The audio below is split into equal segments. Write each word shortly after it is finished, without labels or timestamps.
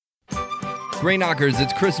Grain Knockers,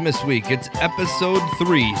 it's Christmas week. It's episode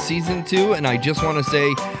 3, season 2, and I just want to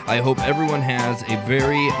say I hope everyone has a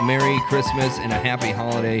very Merry Christmas and a Happy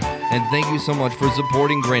Holiday, and thank you so much for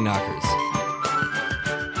supporting Grain Knockers.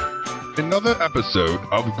 Another episode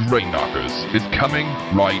of Grain Knockers is coming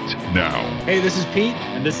right now. Hey, this is Pete.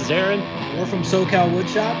 And this is Aaron. We're from SoCal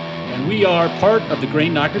Woodshop. And we are part of the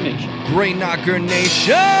Grain Knocker Nation. Grain Knocker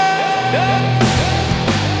Nation!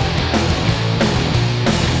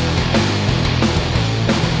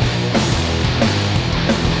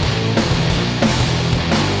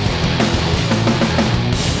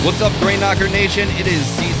 What's up, Grain Knocker Nation? It is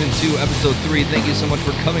Season 2, Episode 3. Thank you so much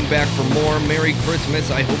for coming back for more. Merry Christmas.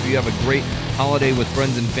 I hope you have a great holiday with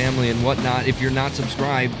friends and family and whatnot. If you're not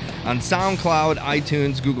subscribed on SoundCloud,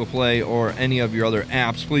 iTunes, Google Play, or any of your other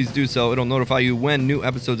apps, please do so. It'll notify you when new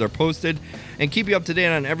episodes are posted and keep you up to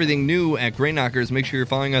date on everything new at Grain Knockers. Make sure you're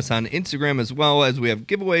following us on Instagram as well, as we have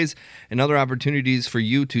giveaways and other opportunities for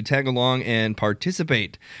you to tag along and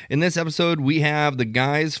participate. In this episode, we have the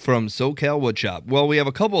guys from SoCal Woodshop. Well, we have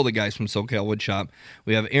a couple of the guys from SoCal Woodshop.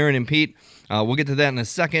 We have Aaron and Pete. We'll get to that in a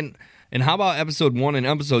second. And how about episode 1 and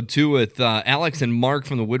episode 2 with Alex and Mark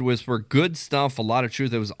from the Wood Whisperer? Good stuff, a lot of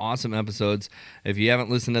truth. It was awesome episodes. If you haven't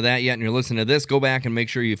listened to that yet and you're listening to this, go back and make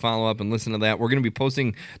sure you follow up and listen to that. We're going to be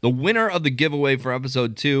posting the winner of the giveaway for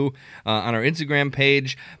episode 2 on our Instagram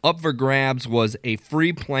page. Up for grabs was a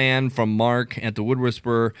free plan from Mark at the Wood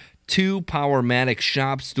Whisperer, 2 Powermatic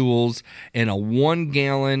shop stools, and a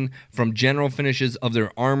 1-gallon from General Finishes of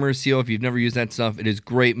their Armor Seal. If you've never used that stuff, it is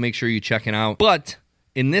great. Make sure you check it out. But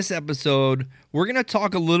in this episode, we're going to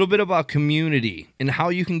talk a little bit about community and how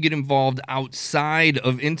you can get involved outside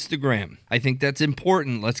of Instagram. I think that's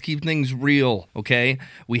important. Let's keep things real, okay?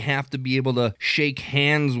 We have to be able to shake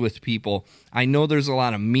hands with people. I know there's a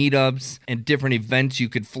lot of meetups and different events you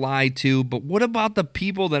could fly to, but what about the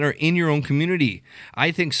people that are in your own community?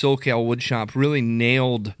 I think SoCal Woodshop really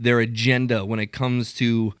nailed their agenda when it comes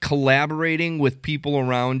to collaborating with people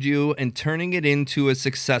around you and turning it into a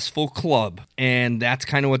successful club. And that's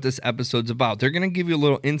kind of what this episode's about. They're going to give you a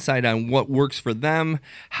little insight on what works for them,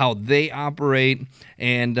 how they operate,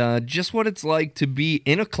 and just what it's like to be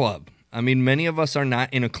in a club. I mean, many of us are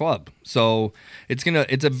not in a club. So it's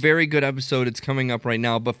a very good episode. It's coming up right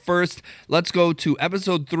now. But first, let's go to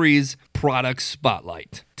episode 3's Product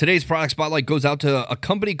Spotlight. Today's Product Spotlight goes out to a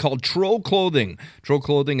company called Troll Clothing. Troll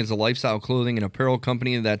Clothing is a lifestyle clothing and apparel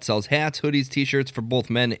company that sells hats, hoodies, t-shirts for both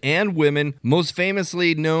men and women, most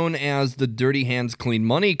famously known as the Dirty Hands Clean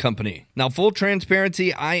Money Company. Now, full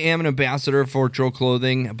transparency, I am an ambassador for Troll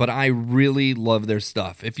Clothing, but I really love their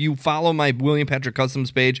stuff. If you follow my William Patrick Customs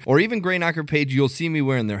page or even Grain Knocker page, you'll see me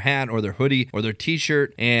wearing their hat or their hoodie or their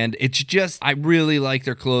t-shirt, and it's just, I really like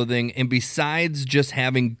their clothing. And besides just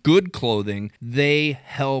having good clothing, they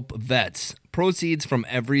help vets. Proceeds from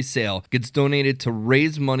every sale gets donated to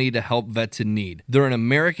raise money to help vets in need. They're an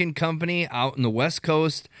American company out in the West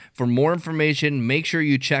Coast. For more information, make sure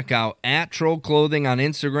you check out at Troll Clothing on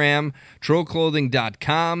Instagram,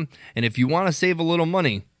 trollclothing.com, and if you want to save a little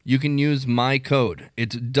money, you can use my code.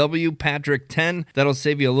 It's WPatrick10. That'll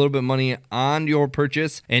save you a little bit of money on your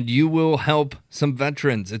purchase, and you will help some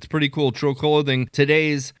veterans. It's pretty cool. Troll Clothing,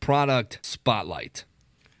 today's Product Spotlight.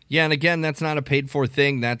 Yeah, and again, that's not a paid-for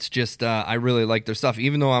thing. That's just, I really like their stuff.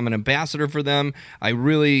 Even though I'm an ambassador for them, I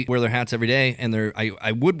really wear their hats every day, and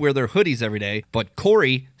I would wear their hoodies every day, but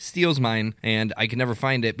Corey steals mine, and I can never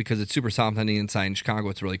find it because it's super soft on the inside. In Chicago,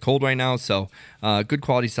 it's really cold right now, so good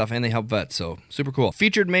quality stuff, and they help vets, so super cool.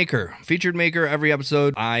 Featured Maker every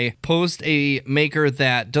episode. I post a maker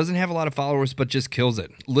that doesn't have a lot of followers, but just kills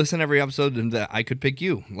it. Listen every episode, and that I could pick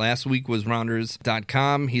you. Last week was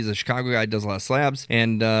Rounders.com. He's a Chicago guy, does a lot of slabs,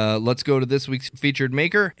 and let's go to this week's Featured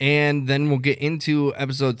Maker, and then we'll get into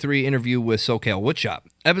episode 3 interview with SoCal Woodshop.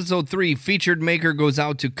 Episode 3 Featured Maker goes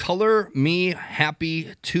out to Color Me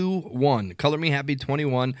Happy 21. Color Me Happy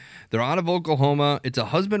 21. They're out of Oklahoma. It's a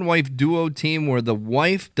husband-wife duo team where the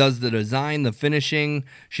wife does the design, the finishing.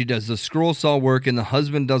 She does the scroll saw work, and the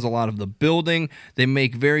husband does a lot of the building. They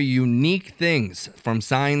make very unique things from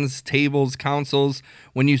signs, tables, consoles.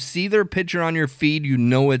 When you see their picture on your feed, you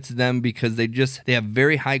know it's them because they have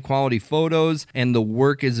very high-quality photos, and the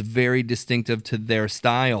work is very distinctive to their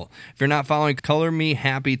style. If you're not following Color Me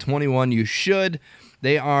Happy 21, you should.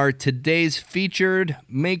 They are today's featured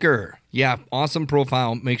maker. Yeah, awesome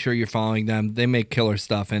profile. Make sure you're following them. They make killer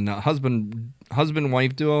stuff. And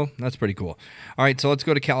husband-wife duo, that's pretty cool. All right, so let's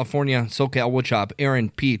go to California. SoCal Woodshop, Aaron,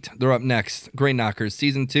 Pete, they're up next. Grain Knockers,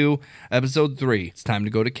 Season 2, Episode 3. It's time to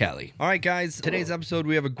go to Cali. All right, guys, today's episode,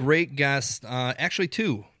 we have a great guest. Actually,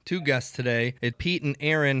 two two guests today. It's Pete and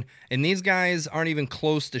Aaron, and these guys aren't even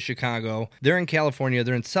close to Chicago. They're in California.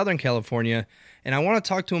 They're in Southern California, and I want to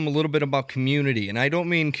talk to them a little bit about community. And I don't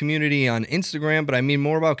mean community on Instagram, but I mean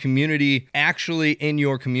more about community actually in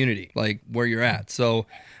your community, like where you're at. So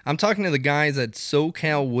I'm talking to the guys at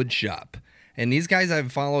SoCal Woodshop. And these guys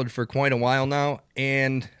I've followed for quite a while now,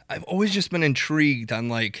 and I've always just been intrigued on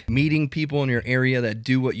like meeting people in your area that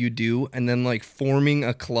do what you do and then like forming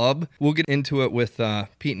a club. We'll get into it with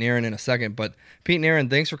Pete and Aaron in a second, but Pete and Aaron,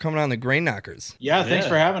 thanks for coming on the Grain Knockers. Yeah, thanks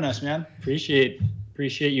for having us, man. Appreciate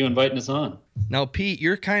you inviting us on. Now, Pete,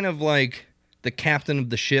 you're kind of like the captain of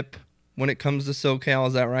the ship when it comes to SoCal,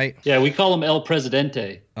 is that right? Yeah, we call him El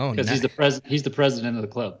Presidente. Oh, because nice. he's the president of the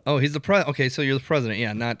club. Oh, he's the president. Okay, so you're the president,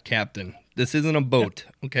 yeah, not captain. This isn't a boat,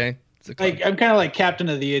 okay? It's a club. I'm kind of like captain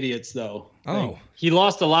of the idiots, though. Oh. He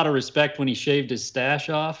lost a lot of respect when he shaved his stash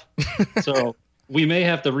off. So we may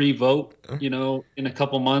have to re-vote, in a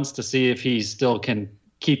couple months to see if he still can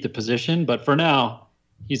keep the position. But for now,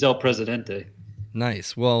 he's El Presidente.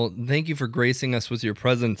 Nice. Well, thank you for gracing us with your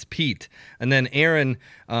presence, Pete. And then Aaron,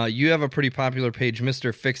 you have a pretty popular page,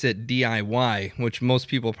 Mr. Fix-It DIY, which most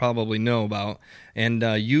people probably know about. And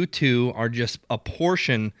you two are just a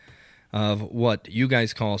portion of what you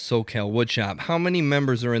guys call SoCal Woodshop. How many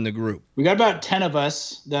members are in the group? We got about 10 of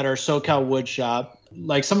us that are SoCal Woodshop.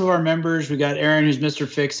 Like some of our members, we got Aaron, who's Mr.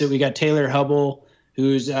 Fix-It. We got Taylor Hubble,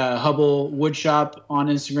 who's Hubble Woodshop on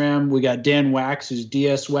Instagram. We got Dan Wax, who's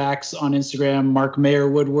DS Wax on Instagram. Mark Mayer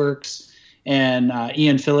Woodworks. And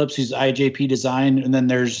Ian Phillips, who's IJP Design. And then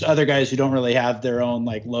there's other guys who don't really have their own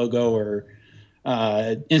like logo or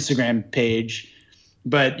Instagram page.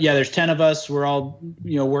 But yeah, there's 10 of us. We're all,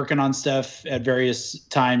 working on stuff at various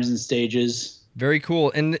times and stages. Very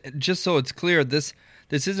cool. And just so it's clear, this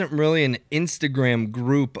isn't really an Instagram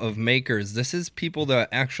group of makers. This is people that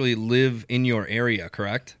actually live in your area,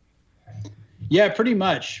 correct? Yeah, pretty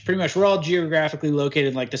much. We're all geographically located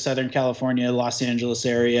in like the Southern California, Los Angeles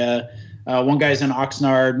area. One guy's in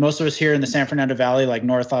Oxnard. Most of us here in the San Fernando Valley, like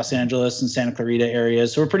North Los Angeles and Santa Clarita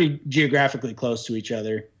areas. So we're pretty geographically close to each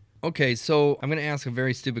other. Okay, so I'm going to ask a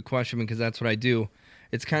very stupid question because that's what I do.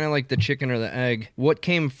 It's kind of like the chicken or the egg. What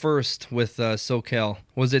came first with SoCal?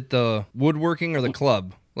 Was it the woodworking or the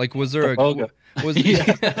club? Like, was there the logo?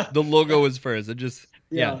 The logo was first? It just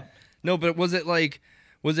Yeah. No, but was it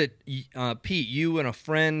Pete, you and a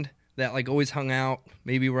friend that like always hung out?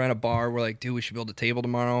 Maybe we're at a bar. We're like, dude, we should build a table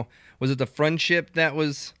tomorrow. Was it the friendship that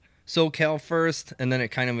was SoCal first, and then it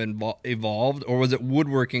kind of evolved, or was it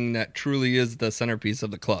woodworking that truly is the centerpiece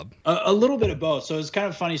of the club? A little bit of both. So it's kind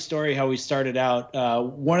of a funny story how we started out.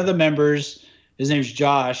 One of the members, his name's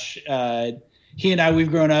Josh. He and I, we've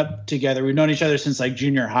grown up together. We've known each other since like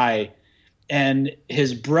junior high, and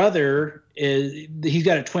his brother he's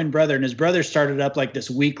got a twin brother, and his brother started up like this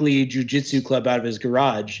weekly jiu-jitsu club out of his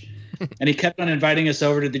garage. And he kept on inviting us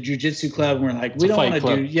over to the jiu-jitsu club. And we're like, we don't want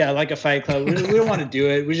to do, like a fight club. We don't want to do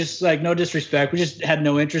it. We just like, no disrespect. We just had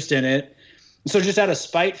no interest in it. So just out of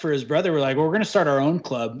spite for his brother, we're like, well, we're going to start our own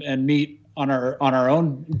club and meet on our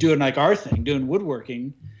own, doing like our thing, doing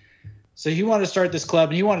woodworking. So he wanted to start this club,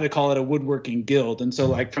 and he wanted to call it a woodworking guild. And so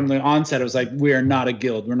like from the onset, it was like, we are not a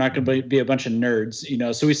guild. We're not going to be a bunch of nerds,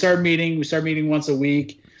 So we started meeting once a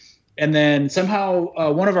week. And then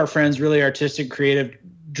somehow one of our friends, really artistic, creative,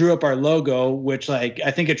 drew up our logo, which like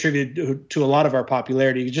I think attributed to a lot of our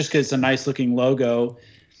popularity just because it's a nice looking logo.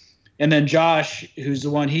 And then Josh, who's the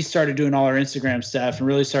one, he started doing all our Instagram stuff and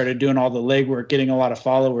really started doing all the legwork, getting a lot of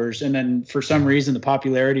followers. And then for some reason, the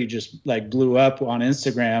popularity just like blew up on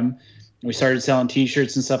Instagram. We started selling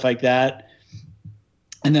t-shirts and stuff like that.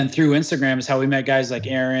 And then through Instagram is how we met guys like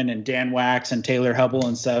Aaron and Dan Wax and Taylor Hubble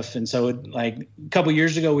and stuff. And so like a couple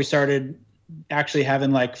years ago, we started actually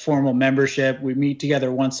having like formal membership. We meet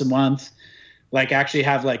together once a month, like actually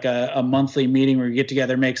have like a monthly meeting where we get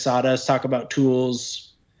together, make sawdust, talk about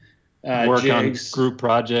tools, work jigs. on group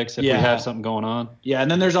projects if we have something going on. Yeah.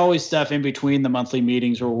 And then there's always stuff in between the monthly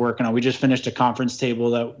meetings we're working on. We just finished a conference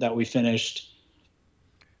table that we finished.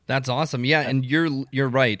 That's awesome. Yeah. And you're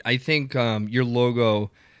right. I think your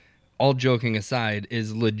logo, all joking aside,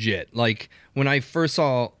 is legit. Like when I first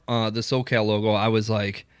saw the SoCal logo, I was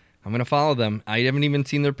like, I'm going to follow them. I haven't even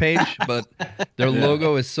seen their page, but their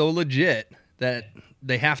logo is so legit that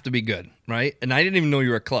they have to be good, right? And I didn't even know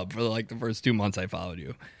you were a club for like the first 2 months I followed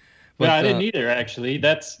you. But, yeah, I didn't either, actually.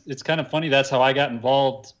 It's kind of funny. That's how I got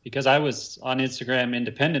involved, because I was on Instagram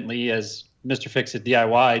independently as Mr. Fix-It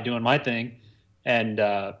DIY doing my thing, and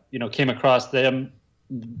came across them,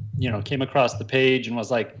 came across the page and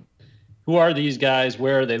was like, who are these guys?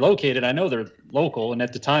 Where are they located? I know they're local. And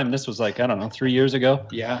at the time, this was like, I don't know, 3 years ago.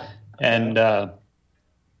 Yeah. And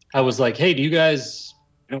I was like, hey, do you guys,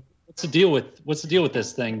 what's the deal with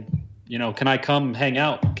this thing? Can I come hang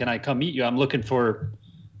out? Can I come meet you? I'm looking for,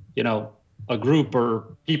 a group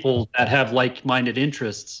or people that have like-minded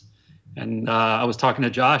interests. And I was talking to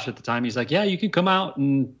Josh at the time. He's like, yeah, you can come out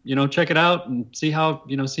and, check it out and see how,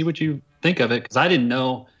 see what you think of it. Because I didn't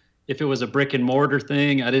know if it was a brick and mortar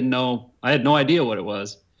thing. I had no idea what it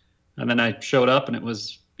was. And then I showed up and it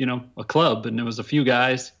was, a club, and there was a few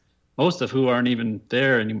guys, most of who aren't even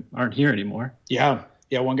there and aren't here anymore. Yeah.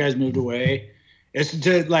 Yeah. One guy's moved away. It's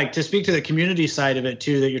to speak to the community side of it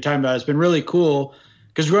too, that you're talking about. It's been really cool.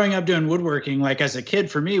 Because growing up doing woodworking, like as a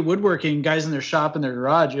kid, for me, woodworking, guys in their shop, in their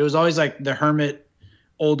garage, it was always like the hermit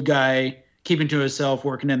old guy keeping to himself,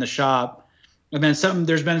 working in the shop. And then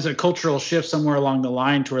there's been a cultural shift somewhere along the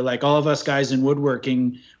line to where like all of us guys in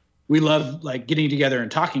woodworking, we love like getting together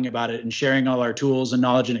and talking about it and sharing all our tools and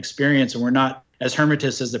knowledge and experience. And we're not as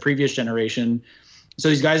hermitous as the previous generation. So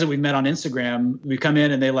these guys that we met on Instagram, we come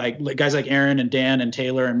in and they like guys like Aaron and Dan and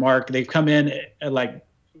Taylor and Mark, they've come in like,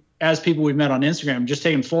 as people we've met on Instagram, just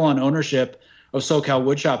taking full on ownership of SoCal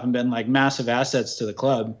Woodshop and been like massive assets to the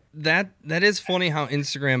club. That is funny how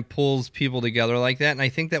Instagram pulls people together like that. And I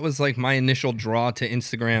think that was like my initial draw to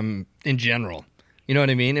Instagram in general. You know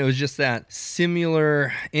what I mean? It was just that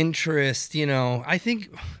similar interest, I think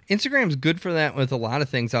Instagram's good for that with a lot of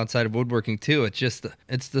things outside of woodworking too.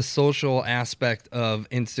 It's the social aspect of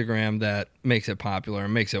Instagram that makes it popular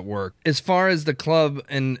and makes it work. As far as the club,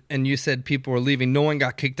 and you said people were leaving, no one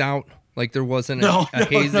got kicked out? Like there wasn't a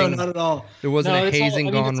hazing? No, not at all. There wasn't a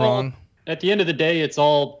hazing gone wrong? At the end of the day, it's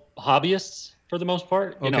all hobbyists for the most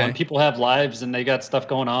part. And people have lives and they got stuff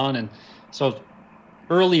going on. And so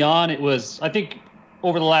early on, it was, I think,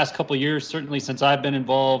 over the last couple of years, certainly since I've been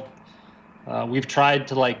involved, we've tried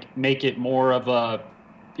to like make it more of a,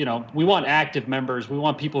 we want active members. We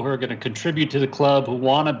want people who are going to contribute to the club, who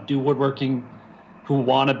want to do woodworking, who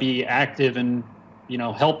want to be active and,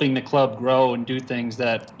 helping the club grow and do things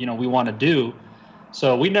that, we want to do.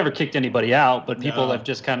 So we never kicked anybody out, but people have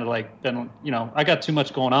just kind of like been, I got too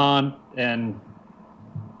much going on and,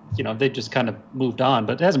 they just kind of moved on,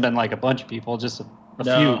 but it hasn't been like a bunch of people, just a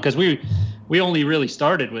few, because we only really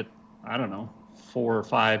started with, I don't know, 4 or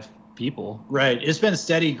 5 people. Right. It's been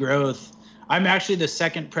steady growth. I'm actually the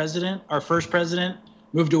second president. Our first president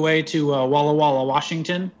moved away to Walla Walla,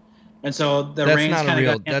 Washington. And so the reins kind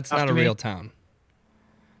of got That's not a real town.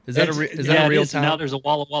 Is that a real town? Now there's a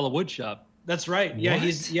Walla Walla wood shop. That's right. Yeah,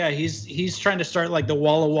 he's trying to start like the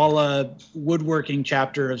Walla Walla woodworking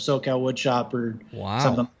chapter of SoCal Woodshop or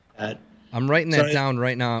something like that. I'm writing that down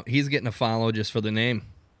right now. He's getting a follow just for the name.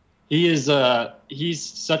 He is. He's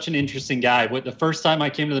such an interesting guy. The first time I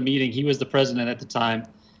came to the meeting, he was the president at the time.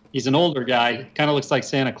 He's an older guy, kind of looks like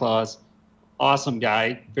Santa Claus. Awesome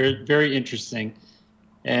guy, very very interesting.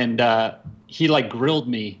 And he like grilled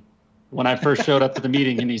me when I first showed up to the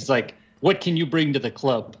meeting, and he's like, "What can you bring to the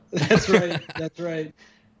club?" That's right. That's right.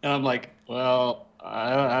 And I'm like, "Well,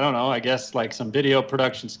 I don't know. I guess like some video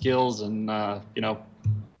production skills and I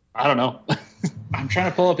don't know." I'm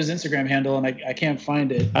trying to pull up his Instagram handle and I can't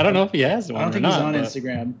find it. I don't know if he has one. I don't think he's on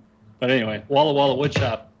Instagram. But anyway, Walla Walla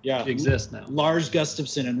Woodshop exists now. Lars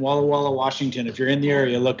Gustafson in Walla Walla, Washington. If you're in the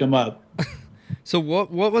area, look him up. So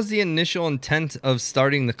what was the initial intent of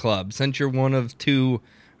starting the club? Since you're one of 2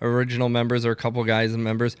 original members or a couple guys and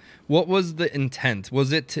members, what was the intent?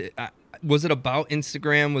 Was it about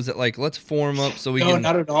Instagram? Was it like, let's form up so we can... No,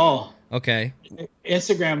 not at all. Okay.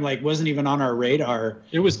 Instagram wasn't even on our radar.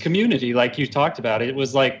 It was community, like you talked about. It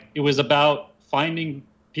was about finding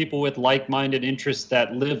people with like-minded interests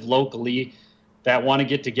that live locally, that want to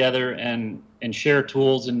get together and share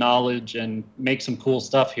tools and knowledge and make some cool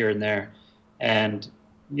stuff here and there. And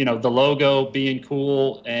the logo being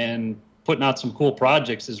cool and putting out some cool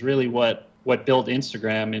projects is really what built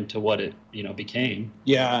Instagram into what it became.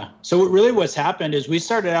 Yeah. So really what's happened is we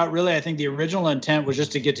started out really, I think the original intent was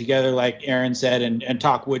just to get together, like Aaron said, and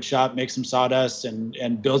talk wood shop, make some sawdust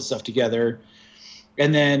and build stuff together.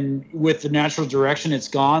 And then with the natural direction it's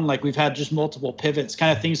gone, like we've had just multiple pivots,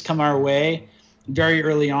 kind of things come our way. Very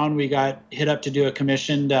early on, we got hit up to do a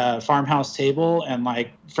commissioned farmhouse table. And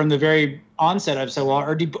like from the very onset, I've said, well,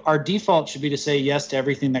 our default should be to say yes to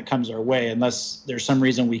everything that comes our way, unless there's some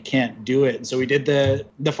reason we can't do it. And so we did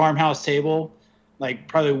the farmhouse table, like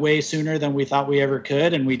probably way sooner than we thought we ever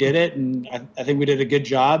could. And we did it. And I think we did a good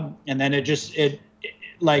job. And then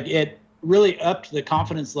it really upped the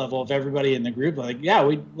confidence level of everybody in the group. Like, yeah,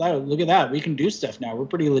 look at that. We can do stuff now. We're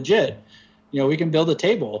pretty legit. We can build a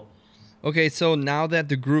table. Okay, so now that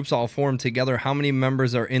the group's all formed together, how many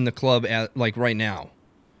members are in the club right now?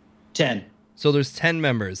 10. So there's 10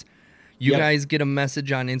 members. You guys get a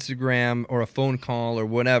message on Instagram or a phone call or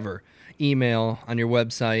whatever, email on your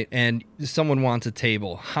website, and someone wants a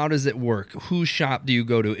table. How does it work? Whose shop do you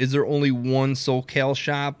go to? Is there only one SoCal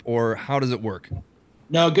shop, or how does it work?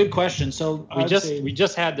 No, good question. So we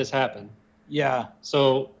just had this happen. Yeah.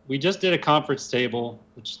 So we just did a conference table,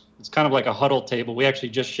 which it's kind of like a huddle table. We actually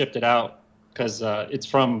just shipped it out because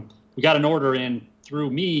we got an order in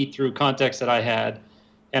through contacts that I had,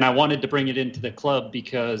 and I wanted to bring it into the club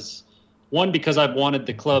because I wanted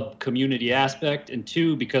the club community aspect, and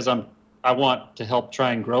two, because I want to help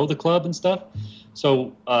try and grow the club and stuff.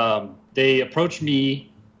 So they approached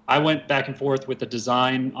me. I went back and forth with the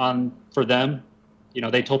design for them.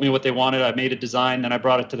 They told me what they wanted. I made a design, then I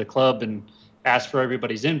brought it to the club and asked for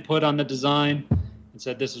everybody's input on the design and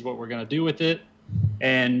said, this is what we're going to do with it.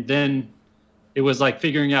 And then it was like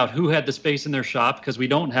figuring out who had the space in their shop, because we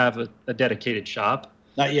don't have a dedicated shop.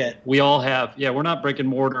 Not yet. We all have, we're not brick and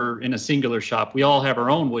mortar in a singular shop. We all have our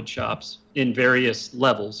own wood shops in various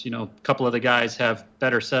levels. A couple of the guys have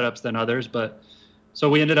better setups than others, but so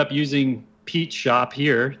we ended up using Pete's shop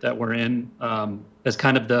here that we're in as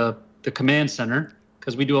kind of the command center,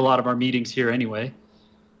 because we do a lot of our meetings here anyway.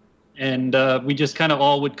 And we just kind of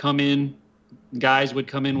all would come in. Guys would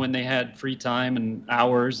come in when they had free time and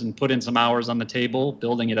hours and put in some hours on the table,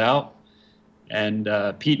 building it out. And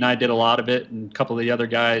Pete and I did a lot of it, and a couple of the other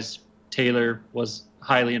guys, Taylor was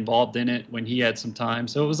highly involved in it when he had some time.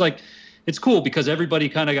 So it was like, it's cool because everybody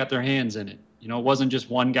kind of got their hands in it. It wasn't just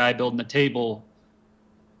one guy building a table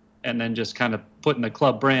and then just kind of putting the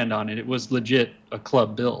club brand on it. It was legit a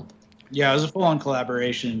club build. Yeah, it was a full-on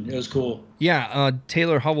collaboration. It was cool. Yeah,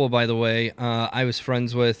 Taylor Hubble, by the way, I was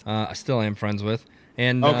friends with, I still am friends with.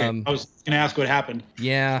 And okay, I was going to ask what happened.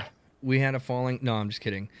 Yeah. We had a falling. No, I'm just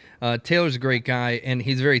kidding. Taylor's a great guy, and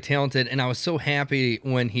he's very talented. And I was so happy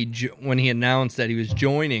when he announced that he was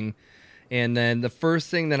joining. And then the first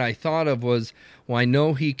thing that I thought of was, well, I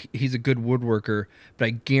know he's a good woodworker, but I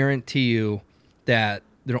guarantee you that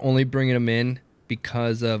they're only bringing him in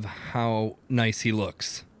because of how nice he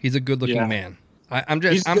looks. He's a good-looking man.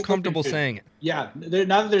 I'm comfortable saying it. Yeah, not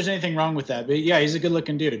that there's anything wrong with that, but yeah, he's a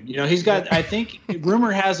good-looking dude. He's got. I think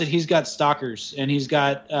rumor has it he's got stalkers, and he's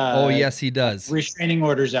got. Oh yes, he does. Restraining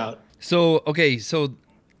orders out. So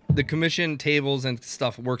the commission tables and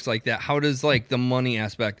stuff works like that. How does the money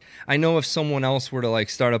aspect? I know if someone else were to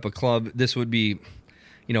start up a club, this would be,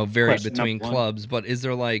 varied between clubs. But is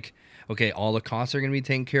there all the costs are going to be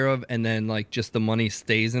taken care of, and then just the money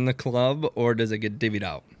stays in the club, or does it get divvied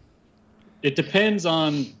out? It depends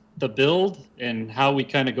on the build and how we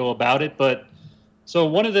kind of go about it. But so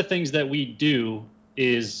one of the things that we do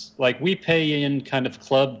is we pay in kind of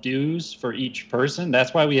club dues for each person.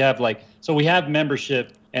 That's why we have we have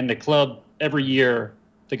membership, and the club every year,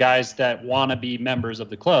 the guys that want to be members of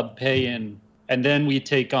the club pay in, and then we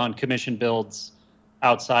take on commission builds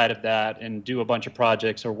outside of that and do a bunch of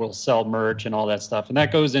projects, or we'll sell merch and all that stuff. And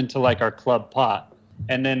that goes into our club pot.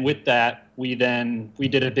 And then with that, we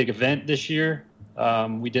did a big event this year.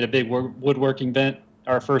 We did a big woodworking event,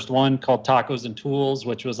 our first one called Tacos and Tools,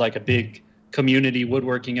 which was a big community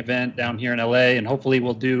woodworking event down here in LA. And hopefully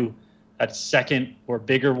we'll do a second or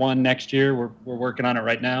bigger one next year. We're working on it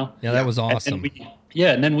right now. Yeah, that was awesome.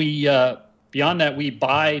 And then we beyond that, we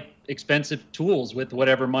buy expensive tools with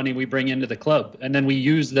whatever money we bring into the club. And then we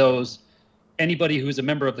use those. Anybody who's a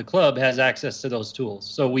member of the club has access to those tools.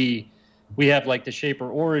 So we have the Shaper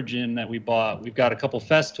Origin that we bought. We've got a couple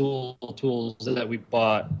Festool tools that we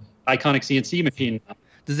bought. Iconic CNC machine.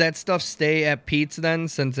 Does that stuff stay at Pete's then,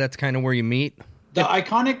 since that's kind of where you meet? The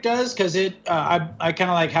Iconic does, because I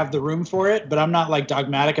kind of have the room for it, but I'm not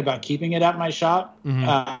dogmatic about keeping it at my shop.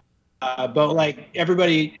 Mm-hmm. But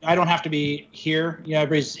everybody, I don't have to be here.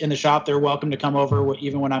 Everybody's in the shop. They're welcome to come over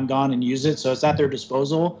even when I'm gone and use it. So it's at their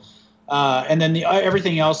disposal. And then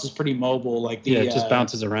everything else is pretty mobile. It just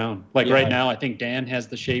bounces around. Right now, I think Dan has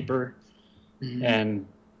the Shaper, mm-hmm. and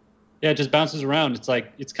it just bounces around.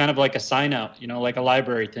 It's kind of like a sign out, like a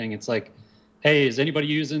library thing. It's hey, is anybody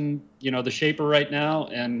using, the Shaper right now?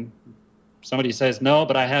 And somebody says, no,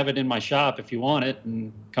 but I have it in my shop if you want it,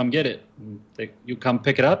 and come get it. And you come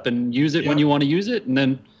pick it up and use it when you want to use it. And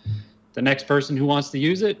then the next person who wants to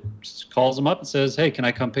use it just calls them up and says, hey, can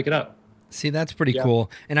I come pick it up? See, that's pretty cool.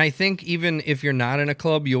 And I think even if you're not in a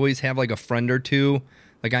club, you always have a friend or two.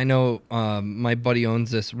 I know my buddy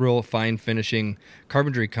owns this real fine finishing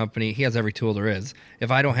carpentry company. He has every tool there is.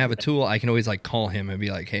 If I don't have a tool, I can always call him and be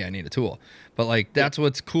hey, I need a tool. But that's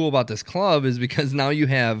what's cool about this club, is because now you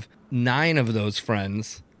have 9 of those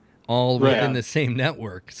friends all within the same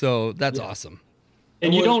network. So that's awesome.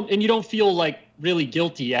 And you don't feel really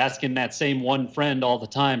guilty asking that same one friend all the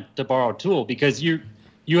time to borrow a tool, because you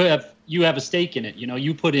have a stake in it. You know,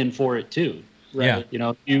 you put in for it too. Right.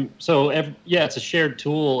 Yeah. You know, it's a shared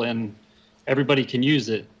tool and everybody can use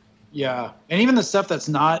it. Yeah. And even the stuff that's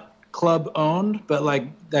not club owned, but like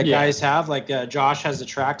that guys have, like Josh has a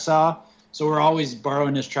track saw. So we're always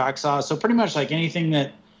borrowing his track saw. So pretty much like anything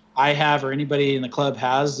that I have or anybody in the club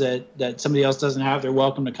has that somebody else doesn't have, they're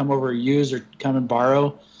welcome to come over and use or come and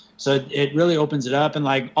borrow. So it really opens it up. And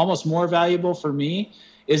like almost more valuable for me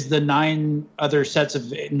is the 9 other sets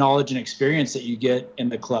of knowledge and experience that you get in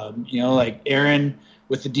the club. You know, like Aaron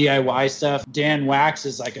with the DIY stuff. Dan Wax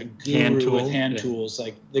is like a guru with hand tools.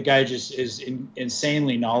 Like the guy just is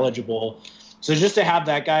insanely knowledgeable. So just to have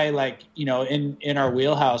that guy, like, you know, in our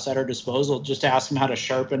wheelhouse at our disposal, just to ask him how to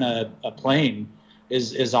sharpen a plane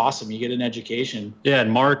is awesome. You get an education. Yeah.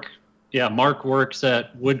 And Mark works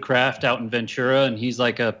at Woodcraft out in Ventura, and he's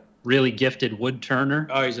like a really gifted wood turner.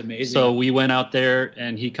 Oh, he's amazing. So we went out there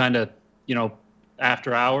and he kind of, you know,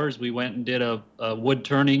 after hours, we went and did a wood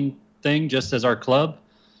turning thing just as our club.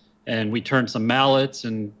 And we turned some mallets.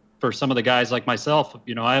 And for some of the guys like myself,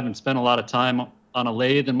 you know, I haven't spent a lot of time on a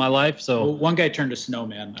lathe in my life. So one guy turned a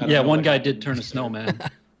snowman. One guy did turn a snowman.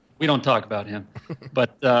 We don't talk about him.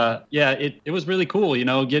 But it was really cool, you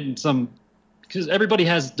know, getting some, because everybody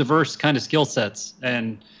has diverse kind of skill sets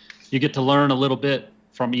and you get to learn a little bit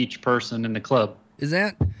from each person in the club.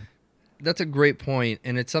 That's a great point,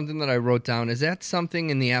 and it's something that I wrote down. Is that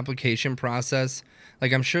something in the application process?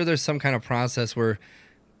 Like, I'm sure there's some kind of process where,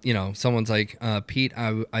 you know, someone's like, Pete,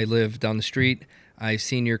 I live down the street. I've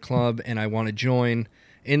seen your club, and I want to join.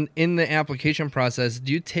 In the application process,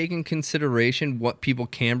 do you take in consideration what people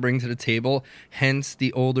can bring to the table? Hence,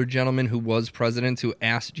 the older gentleman who was president who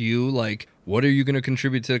asked you, like, what are you going to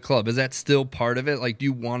contribute to the club? Is that still part of it? Like, do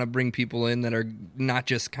you want to bring people in that are not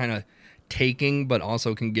just kind of taking, but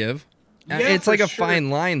also can give? Yeah, it's like a sure.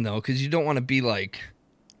 fine line, though, because you don't want to be like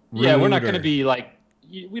rude. Yeah, we're not going to be like,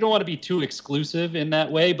 we don't want to be too exclusive in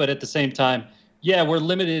that way, but at the same time, yeah, we're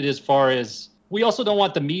limited as far as, we also don't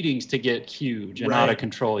want the meetings to get huge and out of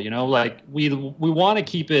control, you know, like we want to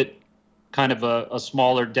keep it kind of a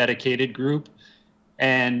smaller dedicated group.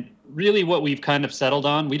 And really what we've kind of settled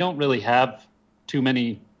on, we don't really have too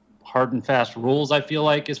many hard and fast rules, I feel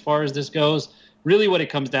like, as far as this goes. Really what it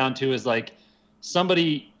comes down to is like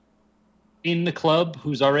somebody in the club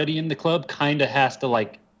who's already in the club kind of has to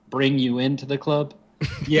like bring you into the club.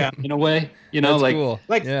 Yeah. In a way, you know, That's like, cool.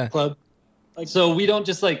 Like yeah. club. Like, so we don't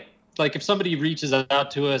just like if somebody reaches out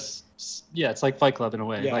to us, yeah, it's like Fight Club in a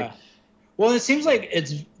way. Yeah. Like, well, it seems like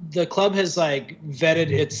the club has like vetted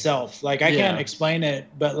itself. Like I can't explain it,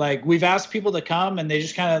 but like we've asked people to come and they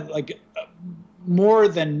just kind of like more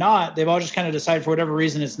than not, they've all just kind of decided for whatever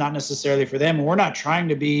reason it's not necessarily for them. And we're not trying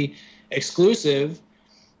to be exclusive,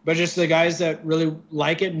 but just the guys that really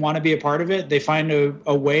like it and want to be a part of it, they find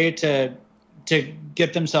a way to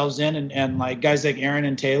get themselves in, and like guys like Aaron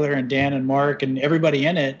and Taylor and Dan and Mark and everybody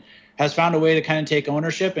in it has found a way to kind of take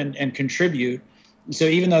ownership and contribute. So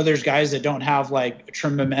even though there's guys that don't have like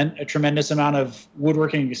a tremendous amount of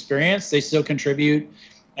woodworking experience, they still contribute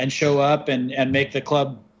and show up and make the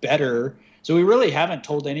club better. So we really haven't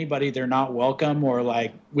told anybody they're not welcome, or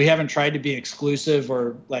like we haven't tried to be exclusive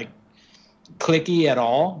or like cliquey at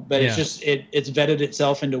all, but it's just it's vetted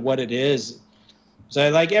itself into what it is. So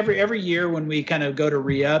like every year when we kind of go to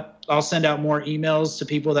re-up, I'll send out more emails to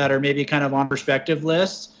people that are maybe kind of on perspective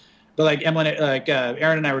lists. But like Emily,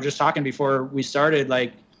 Aaron and I were just talking before we started,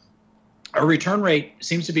 like our return rate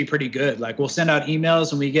seems to be pretty good. Like we'll send out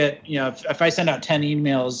emails and we get, you know, if I send out 10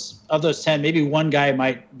 emails, of those 10, maybe one guy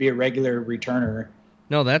might be a regular returner.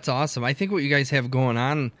 No, that's awesome. I think what you guys have going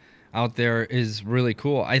on out there is really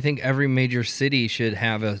cool. I think every major city should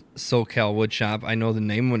have a SoCal wood shop. I know the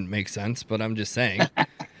name wouldn't make sense, but I'm just saying.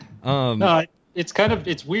 No,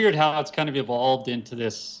 it's weird how it's kind of evolved into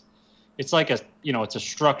this. It's like it's a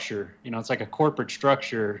structure, it's like a corporate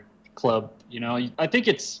structure club, I think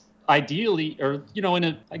it's ideally, or,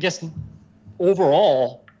 I guess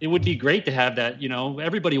overall, it would be great to have that,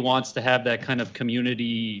 everybody wants to have that kind of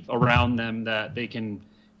community around them that they can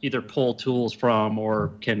either pull tools from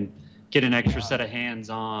or can get an extra set of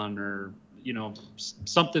hands on, or,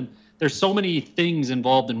 something. There's so many things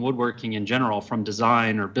involved in woodworking in general, from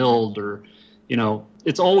design or build, or,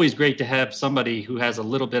 it's always great to have somebody who has a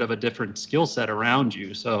little bit of a different skill set around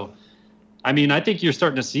you. So, I mean, I think you're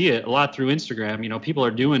starting to see it a lot through Instagram. People are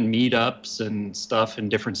doing meetups and stuff in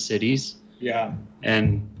different cities. Yeah.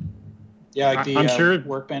 And yeah, like I'm sure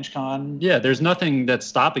Workbench Con. Yeah, there's nothing that's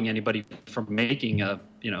stopping anybody from making a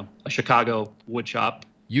Chicago wood shop.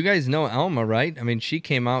 You guys know Alma, right? I mean, she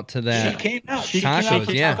came out to that. She came out. She Tacos, came out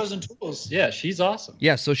for yeah. Tacos and Tools. Yeah, she's awesome.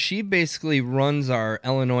 Yeah, so she basically runs our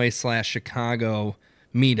Illinois/Chicago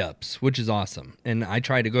meetups, which is awesome. And I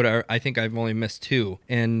tried to go to her. I think I've only missed 2.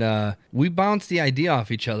 And we bounced the idea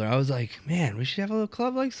off each other. I was like, man, we should have a little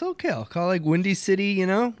club like SoCal. Call it like Windy City,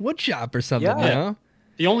 Woodshop or something, Yeah.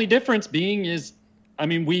 The only difference being is, I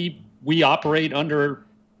mean, we operate under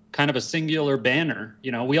kind of a singular banner.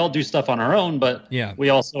 We all do stuff on our own, but Yeah. we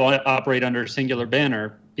also operate under a singular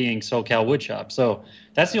banner, being SoCal Woodshop. So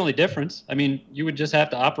that's the only difference. I mean, you would just have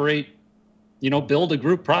to operate, build a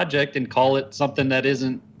group project and call it something that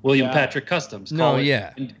isn't William Patrick Customs. Call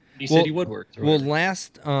it Windy City Woodworks. Well,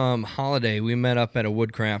 last holiday, we met up at a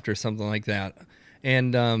Woodcraft or something like that.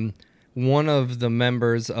 And one of the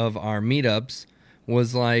members of our meetups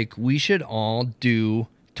was like, we should all do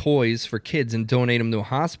toys for kids and donate them to a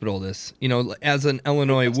hospital as an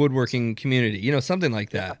Illinois woodworking community, something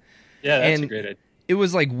like that. Yeah, that's And a great idea. It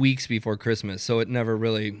was like weeks before Christmas, so it never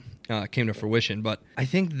really came to fruition. But I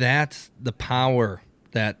think that's the power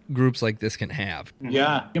that groups like this can have.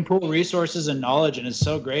 Yeah, you can pool resources and knowledge, and it's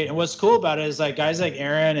so great. And what's cool about it is like guys like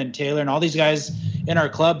Aaron and Taylor and all these guys in our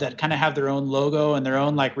club that kind of have their own logo and their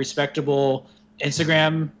own like respectable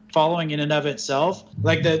Instagram following in and of itself.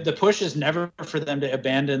 Like the push is never for them to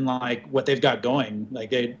abandon like what they've got going. Like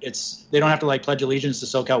they don't have to like pledge allegiance to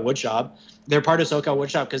SoCal Woodshop. They're part of SoCal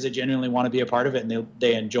Woodshop because they genuinely want to be a part of it and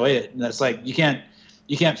they enjoy it. And that's like you can't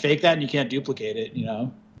fake that and you can't duplicate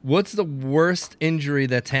it. What's the worst injury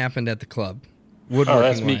that's happened at the club? Oh,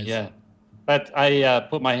 that's me. Woodworking-wise? Yeah, but I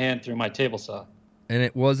put my hand through my table saw. And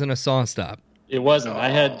it wasn't a saw stop. It wasn't. I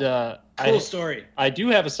had. Cool story. I do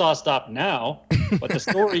have a saw stop now, but the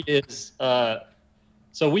story is.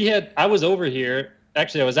 So I was over here.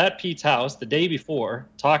 Actually, I was at Pete's house the day before,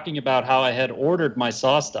 talking about how I had ordered my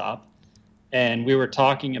saw stop, and we were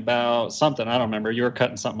talking about something. I don't remember. You were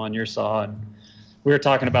cutting something on your saw, and we were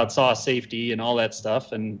talking about saw safety and all that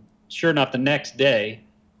stuff. And sure enough, the next day,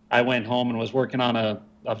 I went home and was working on a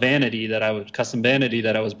custom vanity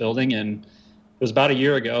that I was building, and it was about a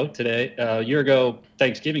year ago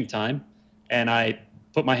Thanksgiving time, and I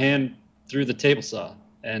put my hand through the table saw,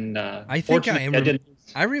 and I think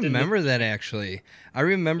I remember that actually. I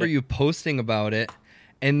remember you posting about it,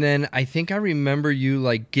 and then I think I remember you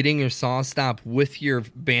like getting your saw stop with your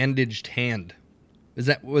bandaged hand. Was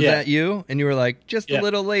that you? And you were like, just a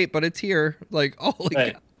little late, but it's here. Like, holy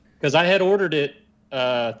right. cow. Because I had ordered it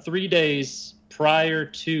 3 days prior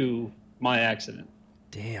to my accident.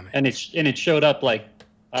 Damn it. And it showed up like,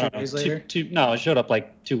 I don't know, 2 days later? it showed up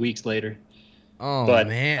like 2 weeks later. Oh, But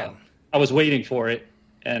man. I was waiting for it,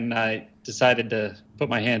 and I decided to put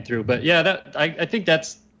my hand through. But yeah, I think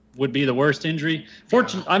would be the worst injury.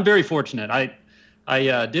 I'm very fortunate.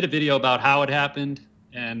 I did a video about how it happened,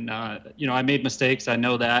 and I made mistakes. I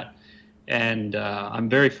know that, and I'm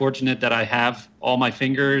very fortunate that I have all my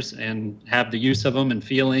fingers and have the use of them and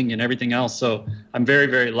feeling and everything else. So I'm very,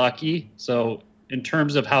 very lucky. So in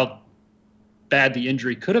terms of how bad the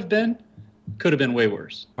injury could have been way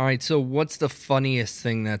worse. All right, so what's the funniest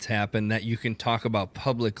thing that's happened that you can talk about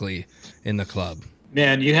publicly in the club?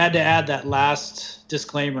 Man, you had to add that last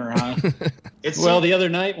disclaimer, huh? The other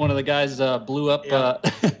night, one of the guys blew up. Yeah.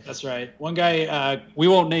 That's right. One guy. We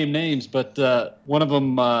won't name names, but one of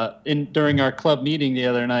them during our club meeting the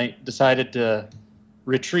other night decided to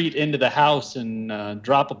retreat into the house and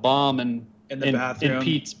drop a bomb in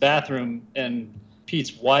Pete's bathroom, and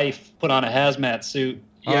Pete's wife put on a hazmat suit.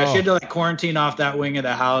 Yeah, she had to like quarantine off that wing of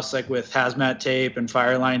the house, like with hazmat tape and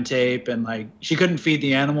fire line tape, and like she couldn't feed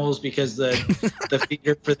the animals because the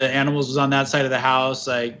feeder for the animals was on that side of the house.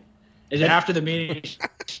 Like, and after the meeting,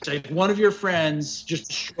 she's like, one of your friends just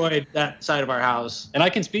destroyed that side of our house. And I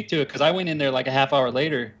can speak to it because I went in there like a half hour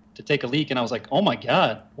later to take a leak, and I was like, oh my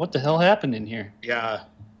god, what the hell happened in here? Yeah.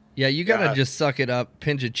 Yeah, you got to just suck it up,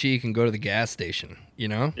 pinch a cheek, and go to the gas station,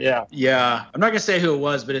 Yeah. Yeah. I'm not going to say who it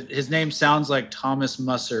was, but his name sounds like Thomas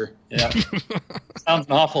Musser. Yeah. Sounds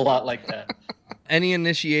an awful lot like that. Any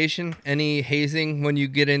initiation? Any hazing when you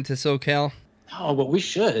get into SoCal? Oh, but we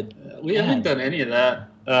should. We haven't done any of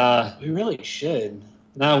that. We really should.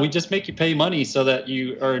 No, we just make you pay money so that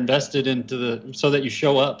you are invested so that you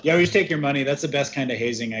show up. Yeah, we just take your money. That's the best kind of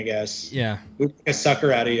hazing, I guess. Yeah. We make a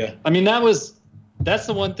sucker out of you. I mean, that's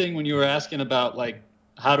the one thing when you were asking about like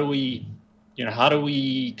how do we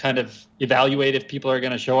kind of evaluate if people are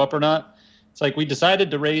going to show up or not. It's like we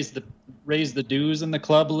decided to raise the dues in the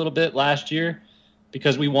club a little bit last year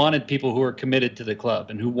because we wanted people who were committed to the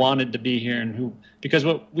club and who wanted to be here because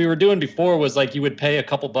what we were doing before was like you would pay a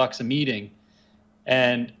couple bucks a meeting,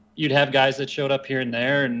 and you'd have guys that showed up here and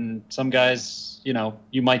there, and some guys, you know,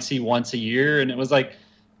 you might see once a year, and it was like,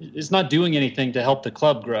 it's not doing anything to help the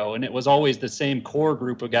club grow. And it was always the same core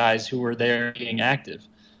group of guys who were there being active.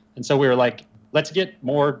 And so we were like, let's get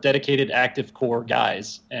more dedicated, active core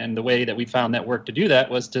guys. And the way that we found that work to do that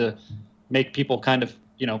was to make people kind of,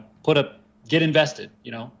 you know, get invested.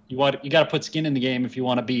 You know, you got to put skin in the game if you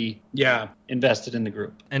want to be invested in the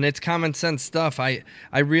group. And it's common sense stuff. I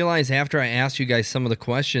realized after I asked you guys some of the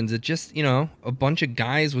questions, it just, you know, a bunch of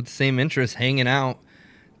guys with the same interests hanging out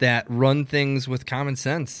that run things with common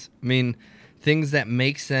sense. I mean, things that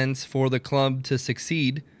make sense for the club to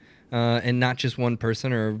succeed, and not just one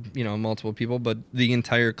person or, you know, multiple people, but the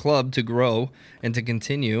entire club to grow and to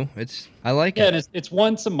continue. I like it. Yeah, and it's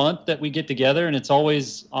once a month that we get together, and it's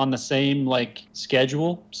always on the same like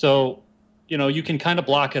schedule. So, you know, you can kind of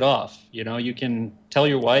block it off. You know, you can tell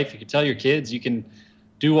your wife, you can tell your kids, you can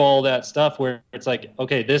do all that stuff where it's like,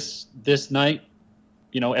 okay, this night,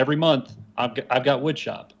 you know, every month I've got wood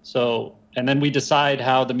shop. So, and then we decide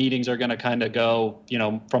how the meetings are going to kind of go, you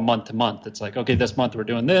know, from month to month. It's like, okay, this month we're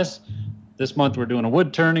doing this month we're doing a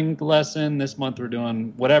wood turning lesson, this month we're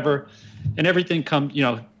doing whatever, and everything comes, you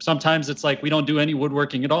know, sometimes it's like we don't do any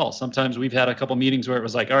woodworking at all. Sometimes we've had a couple meetings where it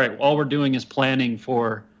was like, all right, all we're doing is planning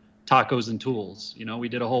for tacos and tools. You know, we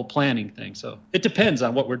did a whole planning thing. So it depends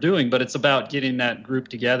on what we're doing, but it's about getting that group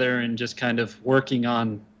together and just kind of working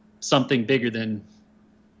on something bigger than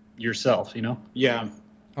yourself, you know? Yeah.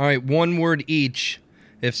 All right, one word each.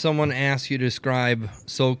 If someone asks you to describe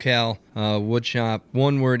SoCal Woodshop,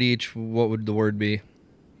 one word each, what would the word be?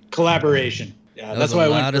 Collaboration. Yeah, that's why I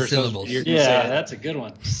went first. Yeah, that's a good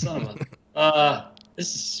one. Son of a.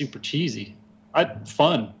 This is super cheesy.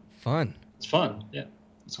 Fun. Fun. It's fun. Yeah.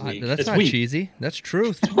 That's not cheesy. That's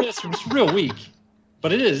truth. It's real weak,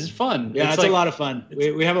 but it is. It's fun. Yeah, it's like, a lot of fun.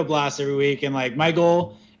 We have a blast every week, and like my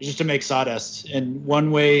goal is just to make sawdust, and one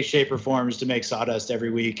way, shape, or form is to make sawdust every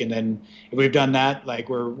week. And then if we've done that, like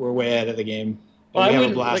we're way ahead of the game. Well, we have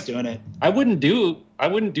a blast doing it. I wouldn't do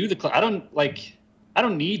the club. I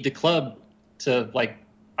don't need the club to like.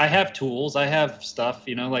 I have tools. I have stuff.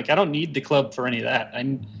 You know, like I don't need the club for any of that.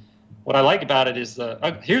 What I like about it is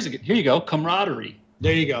here you go, camaraderie.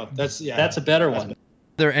 There you go. That's a better one. Are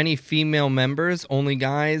there any female members? Only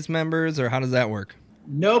guys members, or how does that work?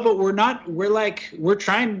 No, but we're not. We're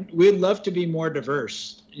trying. We'd love to be more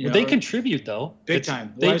diverse. They contribute though, big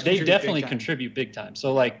time. They definitely contribute big time.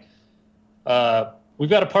 So like, we've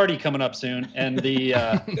got a party coming up soon, and the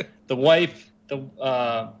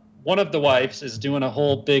one of the wives is doing a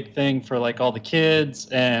whole big thing for like all the kids,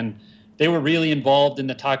 and they were really involved in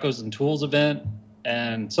the Tacos and Tools event,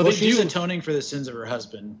 and so she's atoning for the sins of her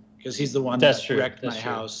husband because he's the one that wrecked my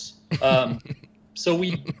house. So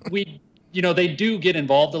we you know, they do get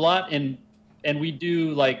involved a lot, and we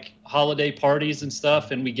do like holiday parties and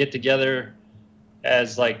stuff, and we get together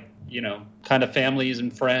as like, you know, kind of families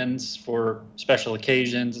and friends for special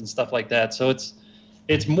occasions and stuff like that. So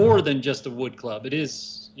it's more than just a wood club. It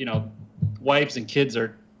is, you know, wives and kids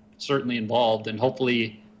are certainly involved, and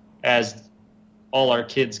hopefully as all our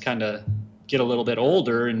kids kind of get a little bit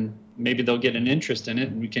older, and maybe they'll get an interest in it,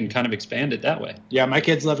 and we can kind of expand it that way. Yeah, my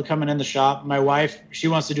kids love coming in the shop. My wife, she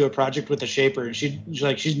wants to do a project with a shaper, and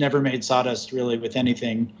she's never made sawdust really with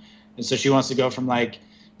anything, and so she wants to go from like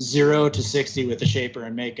 0 to 60 with a shaper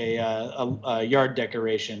and make a yard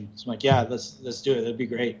decoration. So I'm like, yeah, let's do it. That'd be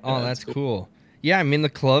great. Oh, that's cool. Yeah, I mean the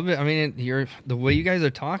club. I mean, the way you guys are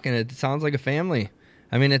talking, it sounds like a family.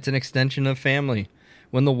 I mean, it's an extension of family.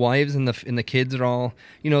 When the wives and the kids are all,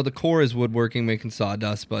 you know, the core is woodworking, making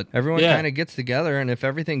sawdust, but everyone kind of gets together, and if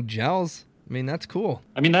everything gels, I mean, that's cool.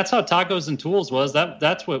 I mean, that's how Tacos and Tools was.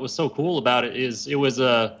 That's what was so cool about it. Is it was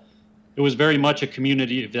very much a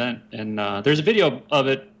community event, and there's a video of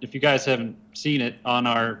it if you guys haven't seen it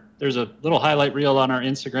there's a little highlight reel on our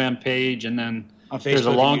Instagram page, and then on Facebook, there's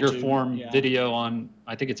a longer form video on,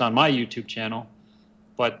 I think it's on my YouTube channel.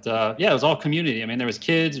 But it was all community. I mean, there was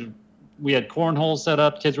kids. We had cornhole set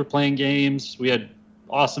up. Kids were playing games. We had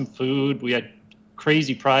awesome food. We had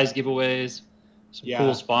crazy prize giveaways, some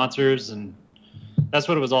cool sponsors, and that's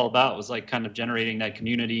what it was all about. It was like kind of generating that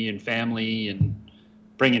community and family and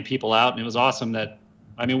bringing people out. And it was awesome that,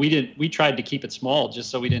 I mean, we tried to keep it small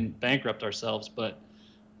just so we didn't bankrupt ourselves. But,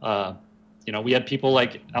 you know, we had people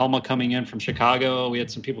like Alma coming in from Chicago. We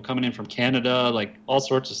had some people coming in from Canada, like all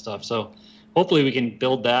sorts of stuff. So hopefully we can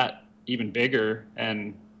build that even bigger,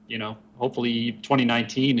 and, you know, hopefully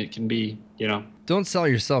 2019 it can be, you know. Don't sell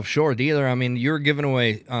yourself short either. I mean, you're giving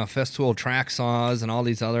away Festool track saws and all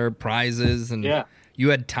these other prizes, and you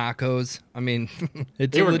had tacos. I mean,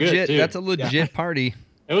 it's legit. That's a legit party.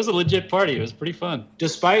 It was a legit party. It was pretty fun.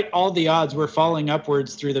 Despite all the odds, we're falling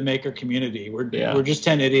upwards through the maker community. We're just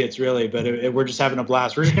 10 idiots, really, but we're just having a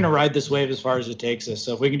blast. We're just going to ride this wave as far as it takes us.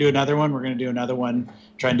 So if we can do another one, we're going to do another one,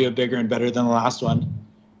 try and do it bigger and better than the last one.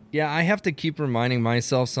 Yeah, I have to keep reminding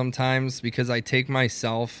myself sometimes because I take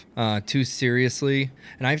myself too seriously.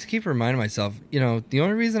 And I have to keep reminding myself, the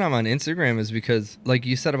only reason I'm on Instagram is because, like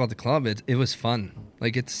you said about the club, it was fun.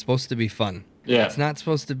 Like, it's supposed to be fun. Yeah. It's not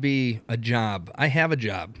supposed to be a job. I have a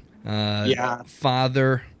job.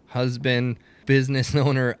 Father, husband, business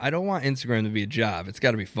owner. I don't want Instagram to be a job. It's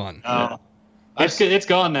got to be fun. It's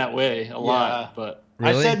gone that way a lot. But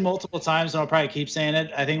really? I've said multiple times, and I'll probably keep saying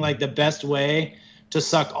it. I think like the best way to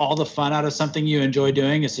suck all the fun out of something you enjoy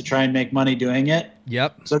doing is to try and make money doing it.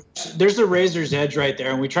 Yep. So there's the razor's edge right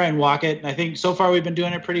there, and we try and walk it. And I think so far we've been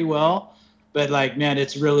doing it pretty well. But like, man,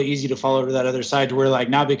 it's really easy to fall over to that other side to where like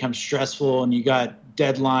now it becomes stressful and you got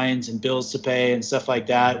deadlines and bills to pay and stuff like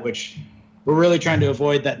that, which we're really trying to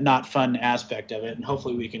avoid that not fun aspect of it. And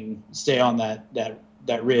hopefully we can stay on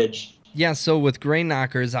that ridge. Yeah, so with Grain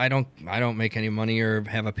Knockers, I don't make any money or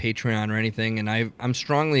have a Patreon or anything, and I'm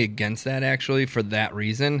strongly against that actually for that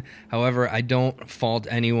reason. However, I don't fault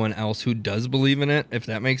anyone else who does believe in it, if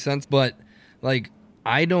that makes sense. But like,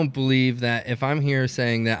 I don't believe that if I'm here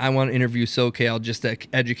saying that I want to interview SoCal just to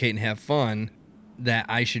educate and have fun, that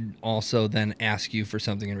I should also then ask you for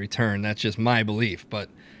something in return. That's just my belief, but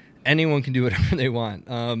anyone can do whatever they want.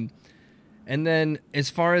 And then as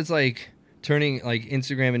far as like turning like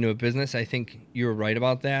Instagram into a business, I think you're right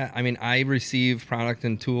about that. I mean, I receive product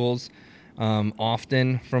and tools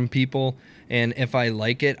often from people, and if I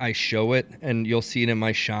like it, I show it, and you'll see it in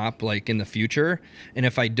my shop like in the future. And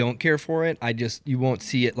if I don't care for it, you won't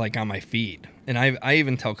see it like on my feed. And I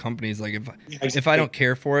even tell companies like if I don't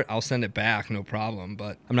care for it, I'll send it back, no problem.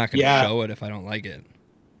 But I'm not going to show it if I don't like it.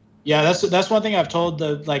 Yeah, that's one thing I've told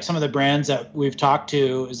some of the brands that we've talked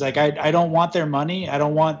to is like I don't want their money. I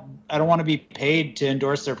don't want to be paid to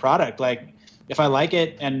endorse their product. Like if I like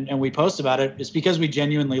it and we post about it, it's because we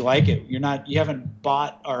genuinely like it. You haven't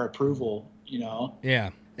bought our approval,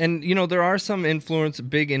 Yeah. And there are some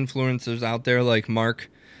big influencers out there like Mark.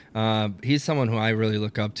 He's someone who I really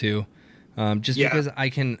look up to. Because I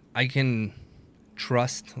can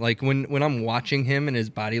trust, like when I'm watching him and his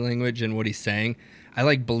body language and what he's saying, I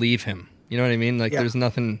like believe him. You know what I mean? Like there's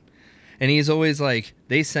nothing, and he's always like,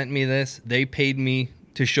 they sent me this, they paid me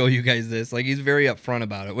to show you guys this. Like he's very upfront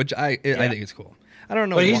about it, which I think is cool. I don't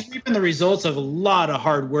know. But he's reaping the results of a lot of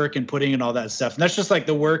hard work and putting in all that stuff. And that's just like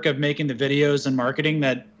the work of making the videos and marketing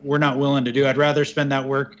that we're not willing to do. I'd rather spend that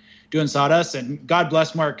work doing sawdust, and God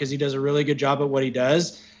bless Mark because he does a really good job at what he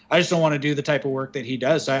does. I just don't want to do the type of work that he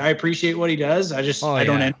does. So I appreciate what he does. I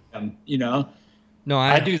don't envy him, No,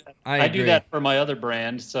 I do that for my other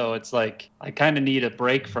brand. So it's like I kind of need a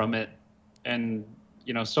break from it, and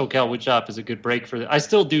SoCal Woodshop is a good break for that. I'll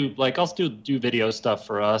still do video stuff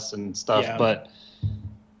for us and stuff, but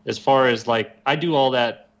as far as like I do all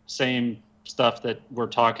that same stuff that we're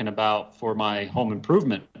talking about for my home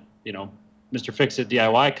improvement, Mr. Fix-It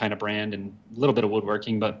DIY kind of brand and a little bit of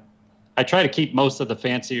woodworking, but I try to keep most of the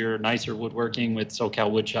fancier, nicer woodworking with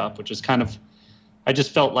SoCal Woodshop, which is kind of, I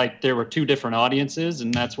just felt like there were two different audiences,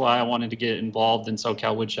 and that's why I wanted to get involved in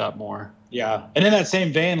SoCal Woodshop more. Yeah. And in that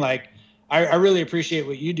same vein, like, I really appreciate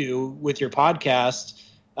what you do with your podcast.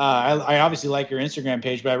 I obviously like your Instagram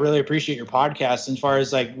page, but I really appreciate your podcast as far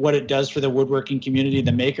as like what it does for the woodworking community,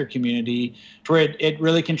 the maker community, to where it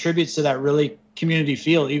really contributes to that really community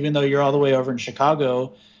feel. Even though you're all the way over in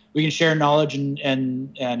Chicago, we can share knowledge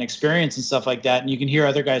and experience and stuff like that. And you can hear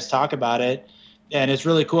other guys talk about it. And it's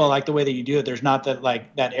really cool. I like the way that you do it. There's not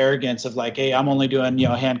that arrogance of like, hey, I'm only doing,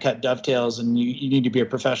 hand cut dovetails and you need to be a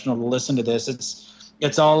professional to listen to this.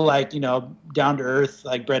 It's all like, down to earth,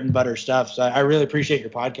 like bread and butter stuff. So I really appreciate your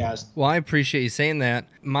podcast. Well, I appreciate you saying that.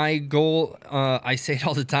 My goal, I say it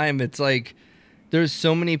all the time. It's like, there's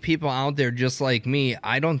so many people out there just like me.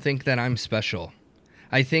 I don't think that I'm special.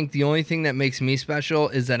 I think the only thing that makes me special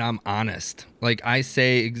is that I'm honest. Like I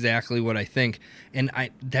say exactly what I think. And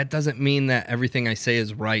that doesn't mean that everything I say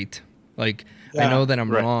is right. Like I know that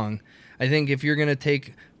I'm wrong. I think if you're going to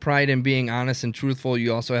take pride in being honest and truthful,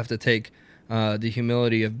 you also have to take the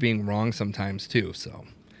humility of being wrong sometimes too. So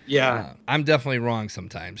I'm definitely wrong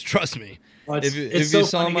sometimes. Trust me. Well, if it's you so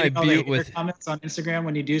saw my butte with comments on Instagram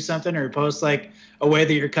when you do something or post like a way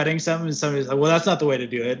that you're cutting something, and somebody's like, "Well, that's not the way to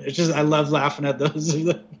do it." It's just I love laughing at those.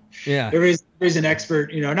 Yeah, everybody's an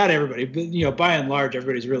expert. Not everybody, but by and large,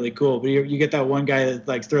 everybody's really cool. But you get that one guy that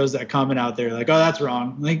like throws that comment out there, like, "Oh, that's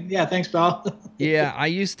wrong." I'm like, yeah, thanks, pal. Yeah, I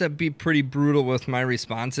used to be pretty brutal with my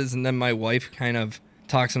responses, and then my wife kind of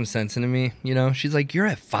talk some sense into me, you know? She's like, you're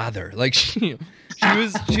a father. Like, she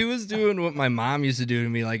was doing what my mom used to do to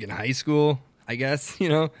me, like, in high school, I guess, you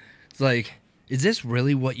know? It's like, is this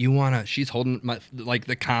really what you want to... She's holding,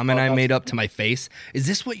 the comment I made up to my face. Is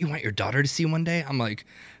this what you want your daughter to see one day? I'm like,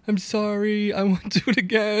 I'm sorry, I won't do it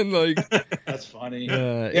again. Like, that's funny.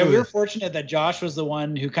 We were fortunate that Josh was the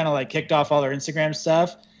one who kind of, like, kicked off all our Instagram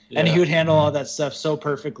stuff. And he would handle all that stuff so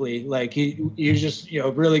perfectly. Like, he was just,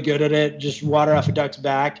 really good at it, just water off a duck's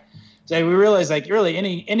back. So we realized, like, really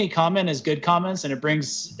any comment is good comments, and it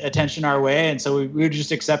brings attention our way. And so we would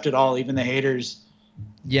just accept it all, even the haters.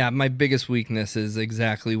 Yeah, my biggest weakness is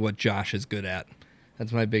exactly what Josh is good at.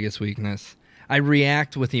 That's my biggest weakness. I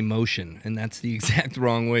react with emotion, and that's the exact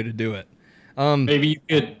wrong way to do it. Maybe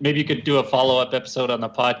you could do a follow-up episode on the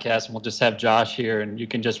podcast, and we'll just have Josh here, and you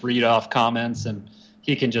can just read off comments, and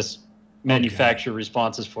he can just manufacture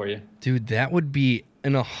responses for you. Dude, that would be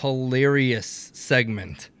a hilarious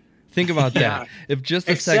segment. Think about that. If just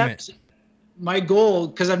a segment. My goal,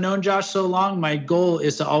 because I've known Josh so long, my goal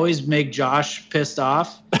is to always make Josh pissed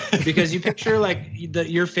off. Because you picture, like,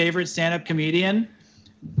 your favorite stand-up comedian,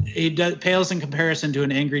 pales in comparison to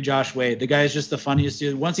an angry Josh Wade. The guy is just the funniest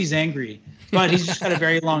dude once he's angry. But he's just got a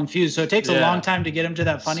very long fuse, so it takes a long time to get him to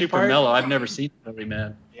that funny part. Super mellow. I've never seen every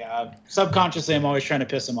man. Yeah, subconsciously, I'm always trying to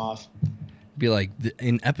piss him off. Be like,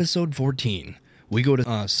 in episode 14, we go to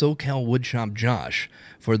SoCal Woodshop Josh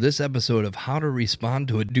for this episode of How to Respond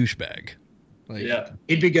to a Douchebag. Like, yeah,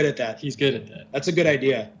 he'd be good at that. He's good at that. That's a good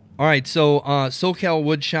idea. All right, so SoCal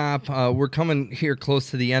Woodshop, we're coming here close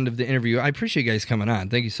to the end of the interview. I appreciate you guys coming on.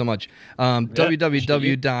 Thank you so much.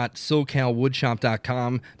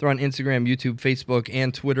 www.socalwoodshop.com. They're on Instagram, YouTube, Facebook,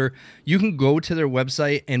 and Twitter. You can go to their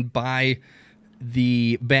website and buy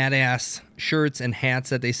the badass shirts and hats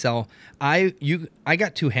that they sell. I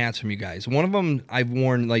got 2 hats from you guys. One of them I've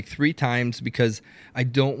worn like 3 times because I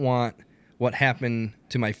don't want what happened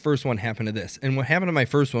to my first one happen to this. And what happened to my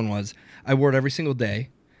first one was I wore it every single day,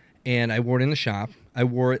 and I wore it in the shop. I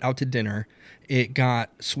wore it out to dinner. It got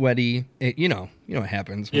sweaty. You know what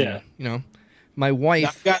happens. When, my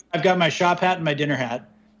wife. I've got my shop hat and my dinner hat.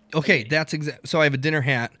 Okay, that's exact. So I have a dinner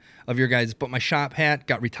hat of your guys, but my shop hat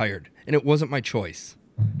got retired, and it wasn't my choice.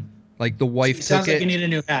 Like, the wife took it. Sounds like you need a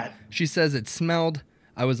new hat. She says it smelled.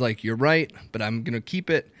 I was like, you're right, but I'm gonna keep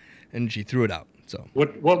it, and she threw it out. So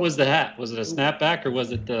what was the hat? Was it a snapback, or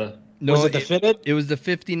was it the? No, was it the fitted? It was the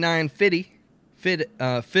 59 fitted,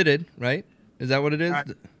 right? Is that what it is? Right.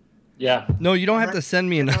 Yeah. No, you don't have to send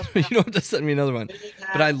me another. You don't have to send me another one.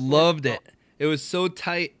 But I loved it. It was so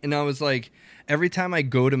tight, and I was like, every time I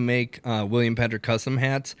go to make William Patrick custom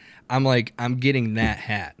hats, I'm like, I'm getting that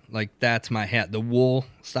hat. Like, that's my hat, the wool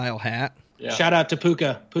style hat. Yeah. Shout out to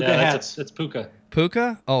Puka. Puka hats. It's Puka.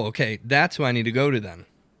 Puka? Oh, okay. That's who I need to go to then.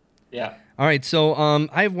 Yeah. All right. So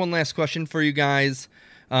I have one last question for you guys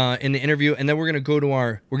in the interview, and then we're gonna go to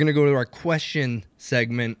our question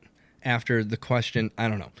segment after the question. I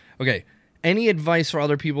don't know. Okay. Any advice for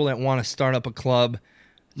other people that want to start up a club,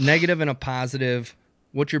 negative and a positive?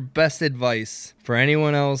 What's your best advice for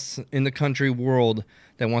anyone else in the country, world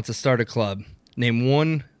that wants to start a club? Name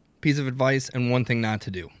one piece of advice and one thing not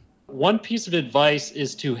to do. One piece of advice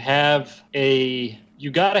is to have you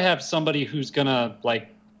got to have somebody who's going to, like,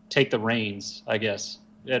 take the reins, I guess,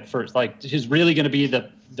 at first. Like, who's really going to be the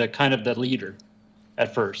kind of the leader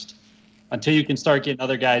at first, until you can start getting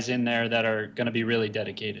other guys in there that are going to be really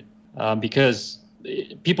dedicated, because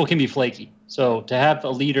people can be flaky. So to have a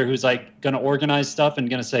leader who's, like, going to organize stuff and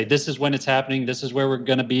going to say, this is when it's happening, this is where we're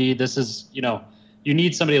going to be, this is, you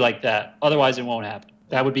need somebody like that. Otherwise, it won't happen.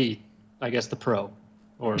 That would be, I guess, the pro.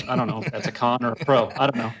 Or I don't know if that's a con or a pro. I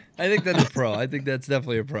don't know. I think that's a pro. I think that's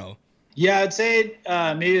definitely a pro. Yeah, I'd say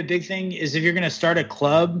maybe a big thing is if you're going to start a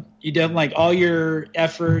club, you don't, like, all your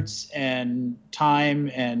efforts and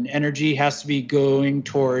time and energy has to be going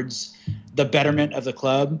towards the betterment of the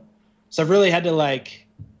club. So I've really had to, like,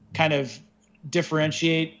 kind of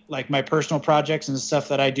differentiate, like, my personal projects and stuff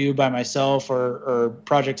that I do by myself or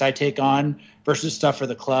projects I take on versus stuff for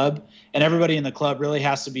the club. And everybody in the club really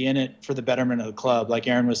has to be in it for the betterment of the club. Like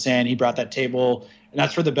Aaron was saying, he brought that table, and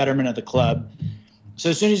that's for the betterment of the club. So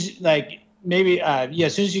as soon as, like, maybe,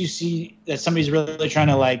 as soon as you see that somebody's really trying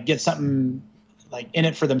to, like, get something, like, in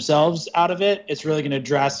it for themselves out of it, it's really going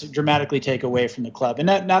to dramatically take away from the club. And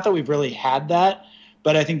not that we've really had that,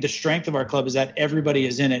 but I think the strength of our club is that everybody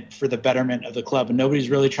is in it for the betterment of the club, and nobody's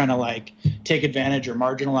really trying to, like, take advantage or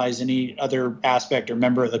marginalize any other aspect or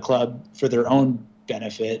member of the club for their own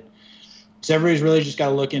benefit. So everybody's really just got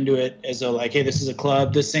to look into it as though, like, hey, this is a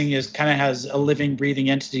club. This thing has a living, breathing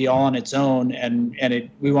entity all on its own, and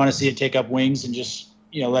we want to see it take up wings and just,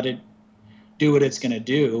 let it do what it's going to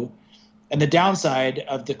do. And the downside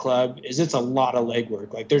of the club is it's a lot of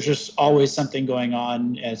legwork. Like there's just always something going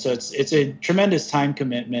on. And so it's a tremendous time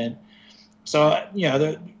commitment. So,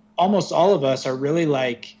 almost all of us are really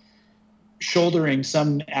like shouldering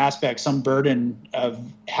some aspect, some burden of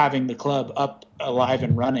having the club up, alive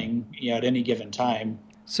and running, at any given time.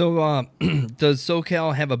 So does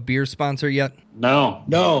SoCal have a beer sponsor yet? No,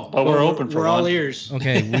 but we're open for we're one. all ears.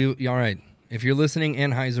 Okay, all right. If you're listening,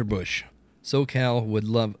 Anheuser-Busch, SoCal would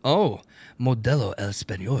love, Modelo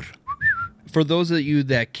Español. For those of you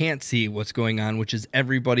that can't see what's going on, which is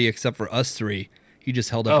everybody except for us three, he just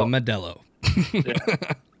held up a Modelo.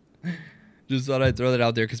 Yeah. Just thought I'd throw that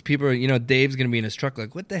out there because people are, Dave's going to be in his truck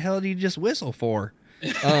like, what the hell did you just whistle for?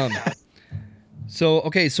 So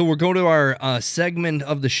we're going to our segment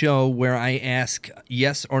of the show where I ask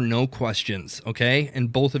yes or no questions, okay?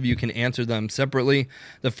 And both of you can answer them separately.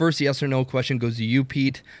 The first yes or no question goes to you,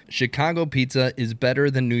 Pete. Chicago pizza is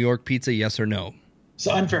better than New York pizza, yes or no? It's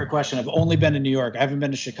an unfair question. I've only been to New York. I haven't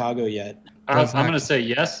been to Chicago yet. I'm going to say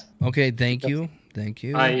yes. Okay, thank you.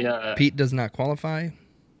 Pete does not qualify.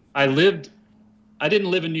 I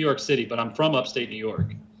didn't live in New York City, but I'm from upstate New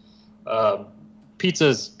York.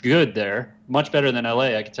 Pizza's good there, much better than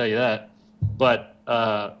LA, I can tell you that. But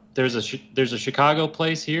there's a Chicago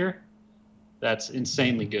place here that's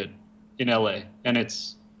insanely good in LA, and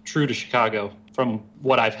it's true to Chicago from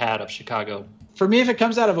what I've had of Chicago. For me, if it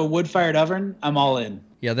comes out of a wood-fired oven, I'm all in.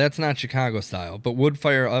 Yeah, that's not Chicago style, but wood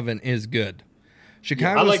fire oven is good.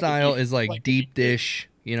 Chicago style is like deep dish,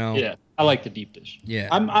 Yeah, I like the deep dish. Yeah.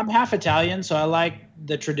 I'm half Italian, so I like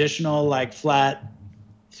the traditional like flat.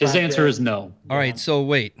 His answer is no. All right, so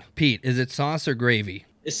wait, Pete, is it sauce or gravy?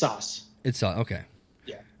 It's sauce. It's sauce. Okay.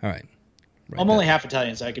 Yeah. All right. I'm only half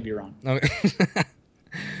Italian, so I could be wrong. Okay.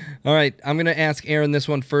 All right, I'm going to ask Aaron this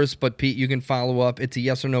one first, but Pete, you can follow up. It's a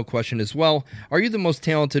yes or no question as well. Are you the most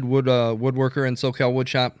talented woodworker in SoCal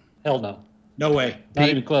Woodshop? Hell no. No way. Not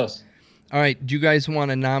even close. All right, do you guys want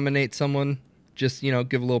to nominate someone? Just, give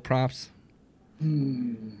a little props.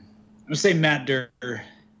 I'm going to say Matt Durr.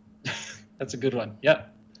 That's a good one. Yep.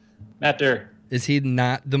 Matt Durr. Is he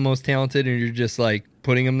not the most talented, and you're just like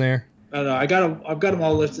putting him there? I don't know. I've got them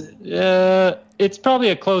all listed. Yeah, it's probably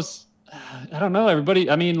a close. I don't know. Everybody.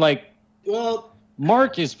 I mean, Well,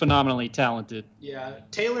 Mark is phenomenally talented. yeah.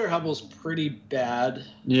 Taylor Hubble's pretty bad.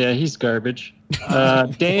 Yeah, he's garbage.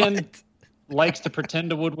 Dan likes to pretend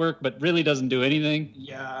to woodwork, but really doesn't do anything.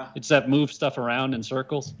 Yeah. It's that move stuff around in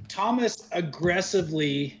circles. Thomas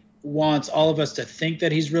aggressively wants all of us to think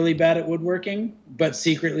that he's really bad at woodworking, but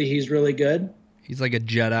secretly he's really good. He's like a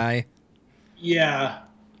Jedi. Yeah.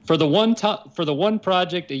 For the one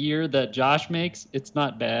project a year that Josh makes, it's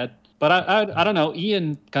not bad. But I don't know.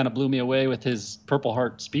 Ian kind of blew me away with his Purple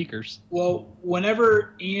Heart speakers. Well,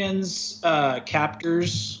 whenever Ian's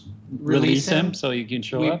captors Release him so you can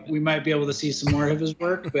show up. we might be able to see some more of his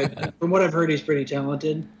work. But from what I've heard, he's pretty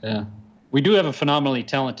talented. Yeah. We do have a phenomenally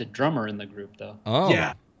talented drummer in the group, though. Oh.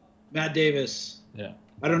 Yeah. Matt Davis. Yeah.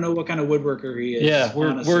 I don't know what kind of woodworker he is. Yeah, we're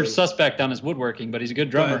honestly. suspect on his woodworking, but he's a good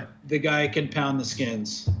drummer. But the guy can pound the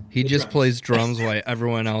skins. He The just drums. plays drums while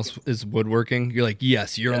everyone else is woodworking. You're like,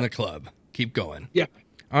 yes, you're in the club. Keep going. Yeah.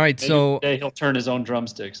 All right, Maybe so one day he'll turn his own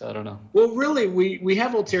drumsticks. I don't know. Well, really, we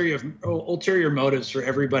have ulterior motives for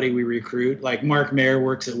everybody we recruit. Like Mark Mayer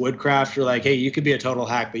works at Woodcraft. You're like, hey, you could be a total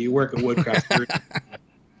hack, but you work at Woodcraft.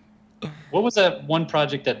 What was that one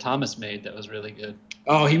project that Thomas made that was really good?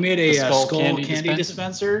 Oh, he made a Skull skull candy candy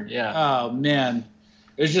dispenser. Yeah. Oh man,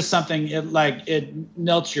 it's just something. It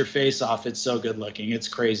melts your face off. It's so good looking. It's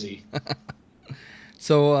crazy.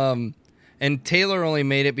 So and Taylor only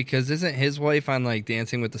made it because isn't his wife on like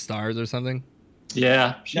Dancing with the Stars or something?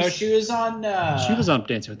 Yeah. No, she was on. She was on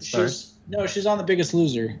Dancing with the Stars. She's on The Biggest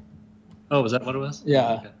Loser. Oh, was that what it was?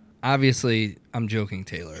 Yeah. Okay. Obviously, I'm joking,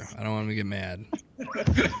 Taylor. I don't want him to get mad.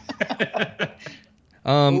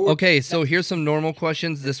 Okay, so here's some normal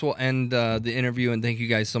questions. This will end the interview, and thank you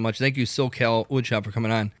guys so much. Thank you, SoCal Woodshop, for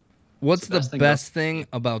coming on. What's the best thing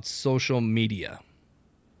about social media?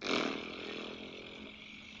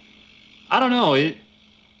 I don't know.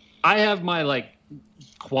 I have my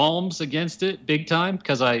qualms against it big time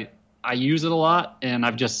because I use it a lot, and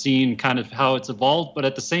I've just seen kind of how it's evolved. But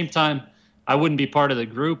at the same time, I wouldn't be part of the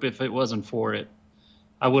group if it wasn't for it.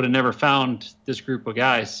 I would have never found this group of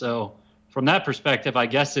guys. So from that perspective, I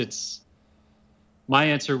guess my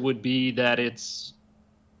answer would be that it's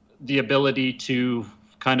the ability to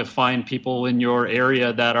kind of find people in your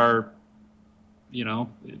area that are,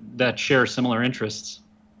 that share similar interests.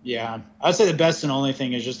 Yeah, I'd say the best and only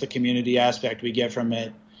thing is just the community aspect we get from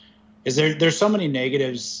it. Is there's so many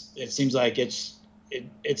negatives. It seems like it's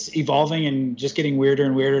it's evolving and just getting weirder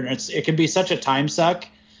and weirder, and it can be such a time suck.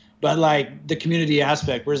 But like the community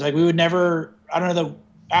aspect, whereas like we would never, I don't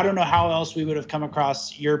know how else we would have come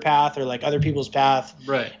across your path or like other people's path,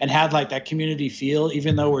 right, and had like that community feel,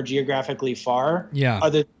 even though we're geographically far. Yeah.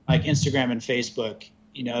 Other than like Instagram and Facebook,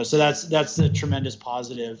 so that's the tremendous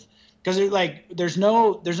positive, because there's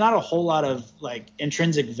not a whole lot of like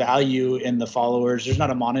intrinsic value in the followers. There's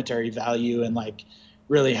not a monetary value in like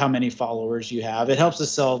really how many followers you have. It helps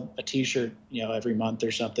us sell a T-shirt, every month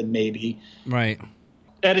or something, maybe. Right.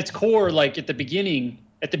 At its core, like at the beginning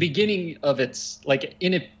of its, like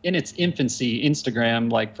in its infancy,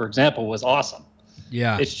 Instagram, like for example, was awesome.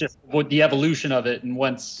 Yeah. It's just the evolution of it, and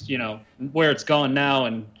once where it's gone now,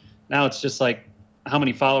 and now it's just like how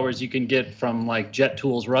many followers you can get from like Jet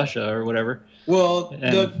Tools Russia or whatever. Well,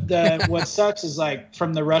 the what sucks is like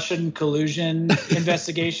from the Russian collusion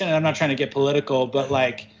investigation, and I'm not trying to get political, but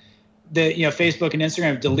like Facebook and Instagram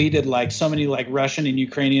have deleted like so many like Russian and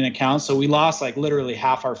Ukrainian accounts, so we lost like literally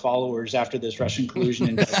half our followers after this Russian collusion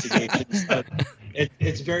investigation. So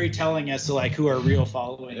it's very telling as to like who our real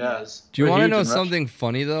following is. Do you want to know something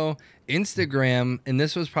funny though? Instagram, and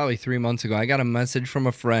this was probably 3 months ago, I got a message from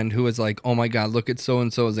a friend who was like, "Oh my God, look at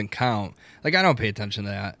so-and-so's account." Like, I don't pay attention to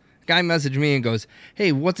that. Guy messaged me and goes,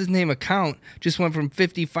 "Hey, what's his name account just went from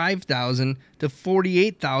 55,000 to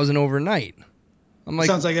 48,000 overnight." I'm like,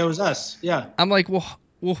 sounds like that was us. Yeah. I'm like, well,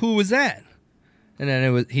 who was that? And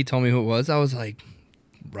then he told me who it was. I was like,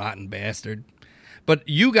 rotten bastard. But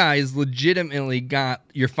you guys legitimately got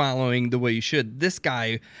your following the way you should. This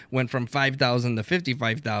guy went from 5,000 to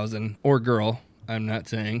 55,000, or girl, I'm not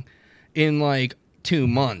saying, in like 2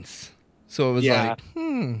 months. So it was like,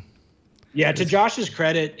 Yeah, to Josh's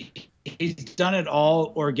credit, he's done it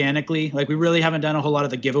all organically. Like, we really haven't done a whole lot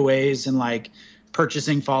of the giveaways and like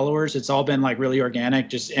purchasing followers. It's all been like really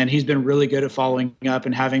organic, and he's been really good at following up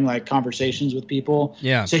and having like conversations with people.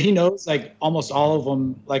 Yeah. So he knows like almost all of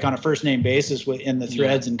them like on a first name basis in the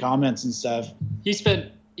threads and comments and stuff.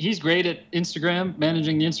 He's great at Instagram,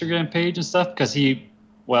 managing the Instagram page and stuff, because he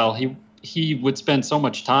would spend so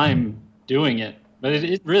much time doing it, but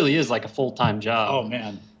it really is like a full-time job. Oh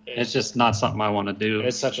man. It's just not something I want to do.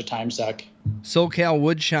 It's such a time suck. SoCal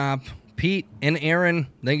Woodshop. Pete and Aaron,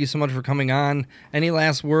 thank you so much for coming on. Any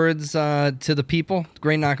last words to the people,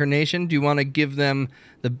 Grain Knocker Nation? Do you want to give them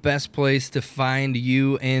the best place to find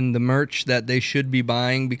you and the merch that they should be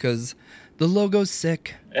buying, because the logo's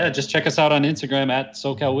sick? Yeah, just check us out on Instagram at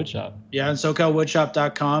SoCal Woodshop. Yeah, and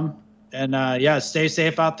SoCalWoodshop.com. And stay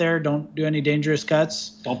safe out there. Don't do any dangerous cuts.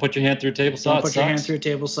 Don't put your hand through a table saw. Don't put your hand through a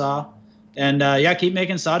table saw. And keep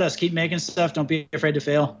making sawdust. Keep making stuff. Don't be afraid to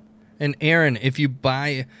fail. And Aaron, if you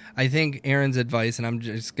buy, I think Aaron's advice, and I'm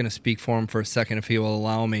just going to speak for him for a second if he will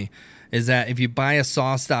allow me, is that if you buy a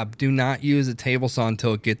saw stop, do not use a table saw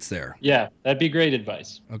until it gets there. Yeah, that'd be great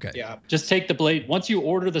advice. Okay. Yeah. Just take the blade. Once you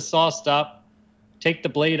order the saw stop, take the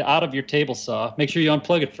blade out of your table saw. Make sure you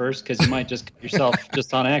unplug it first, because you might just cut yourself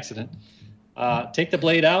just on accident. Take the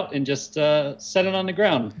blade out and just set it on the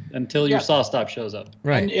ground until your saw stop shows up.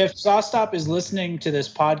 Right. And if SawStop is listening to this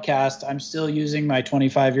podcast, I'm still using my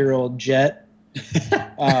 25-year-old Jet.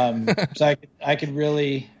 So I could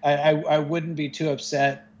really, I wouldn't be too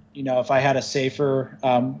upset, if I had a safer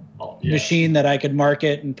machine that I could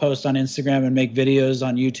market and post on Instagram and make videos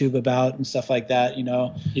on YouTube about and stuff like that.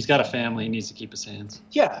 He's got a family. He needs to keep his hands.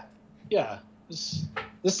 Yeah.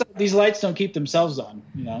 These lights don't keep themselves on,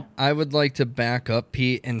 I would like to back up,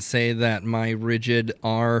 Pete, and say that my Rigid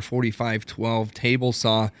R4512 table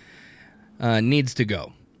saw needs to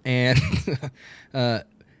go. And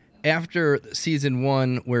after season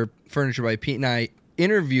 1, where Furniture by Pete and I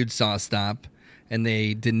interviewed SawStop, and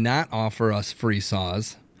they did not offer us free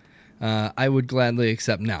saws, I would gladly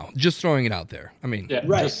accept now. Just throwing it out there. I mean,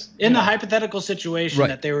 right. In the hypothetical situation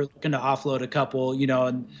that they were looking to offload a couple,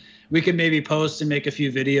 and we could maybe post and make a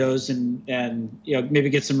few videos and maybe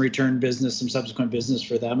get some return business, some subsequent business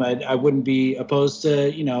for them. I wouldn't be opposed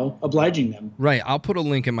to, obliging them. Right. I'll put a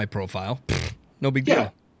link in my profile. No big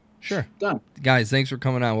deal. Sure. Done. Guys, thanks for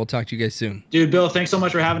coming on. We'll talk to you guys soon. Dude, Bill, thanks so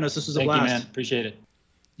much for having us. This was a blast. Thank you, man. Appreciate it.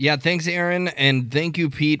 Yeah, thanks, Aaron, and thank you,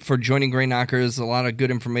 Pete, for joining Grain Knockers. A lot of good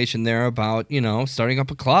information there about, starting up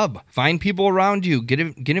a club. Find people around you. Get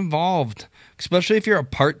involved. Especially if you're a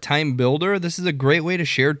part-time builder, this is a great way to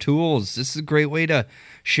share tools. This is a great way to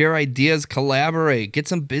share ideas, collaborate, get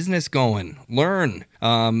some business going, learn.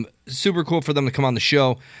 Super cool for them to come on the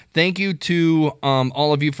show. Thank you to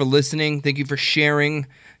all of you for listening. Thank you for sharing.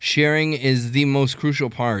 Sharing is the most crucial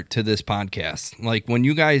part to this podcast. Like, when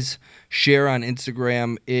you guys share on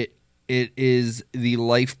Instagram, it It is the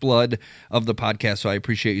lifeblood of the podcast, so I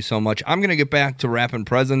appreciate you so much. I'm going to get back to wrapping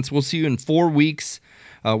presents. We'll see you in 4 weeks.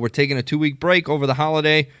 We're taking a 2-week break over the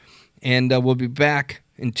holiday, and we'll be back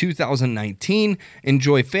in 2019.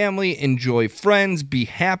 Enjoy family, enjoy friends, be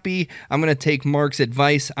happy. I'm going to take Mark's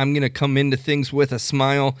advice. I'm going to come into things with a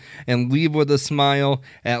smile and leave with a smile.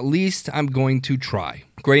 At least I'm going to try.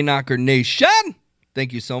 Gray Knocker Nation,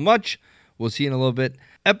 thank you so much. We'll see you in a little bit.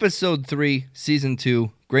 Episode 3, Season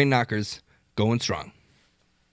 2, Gray Knockers, going strong.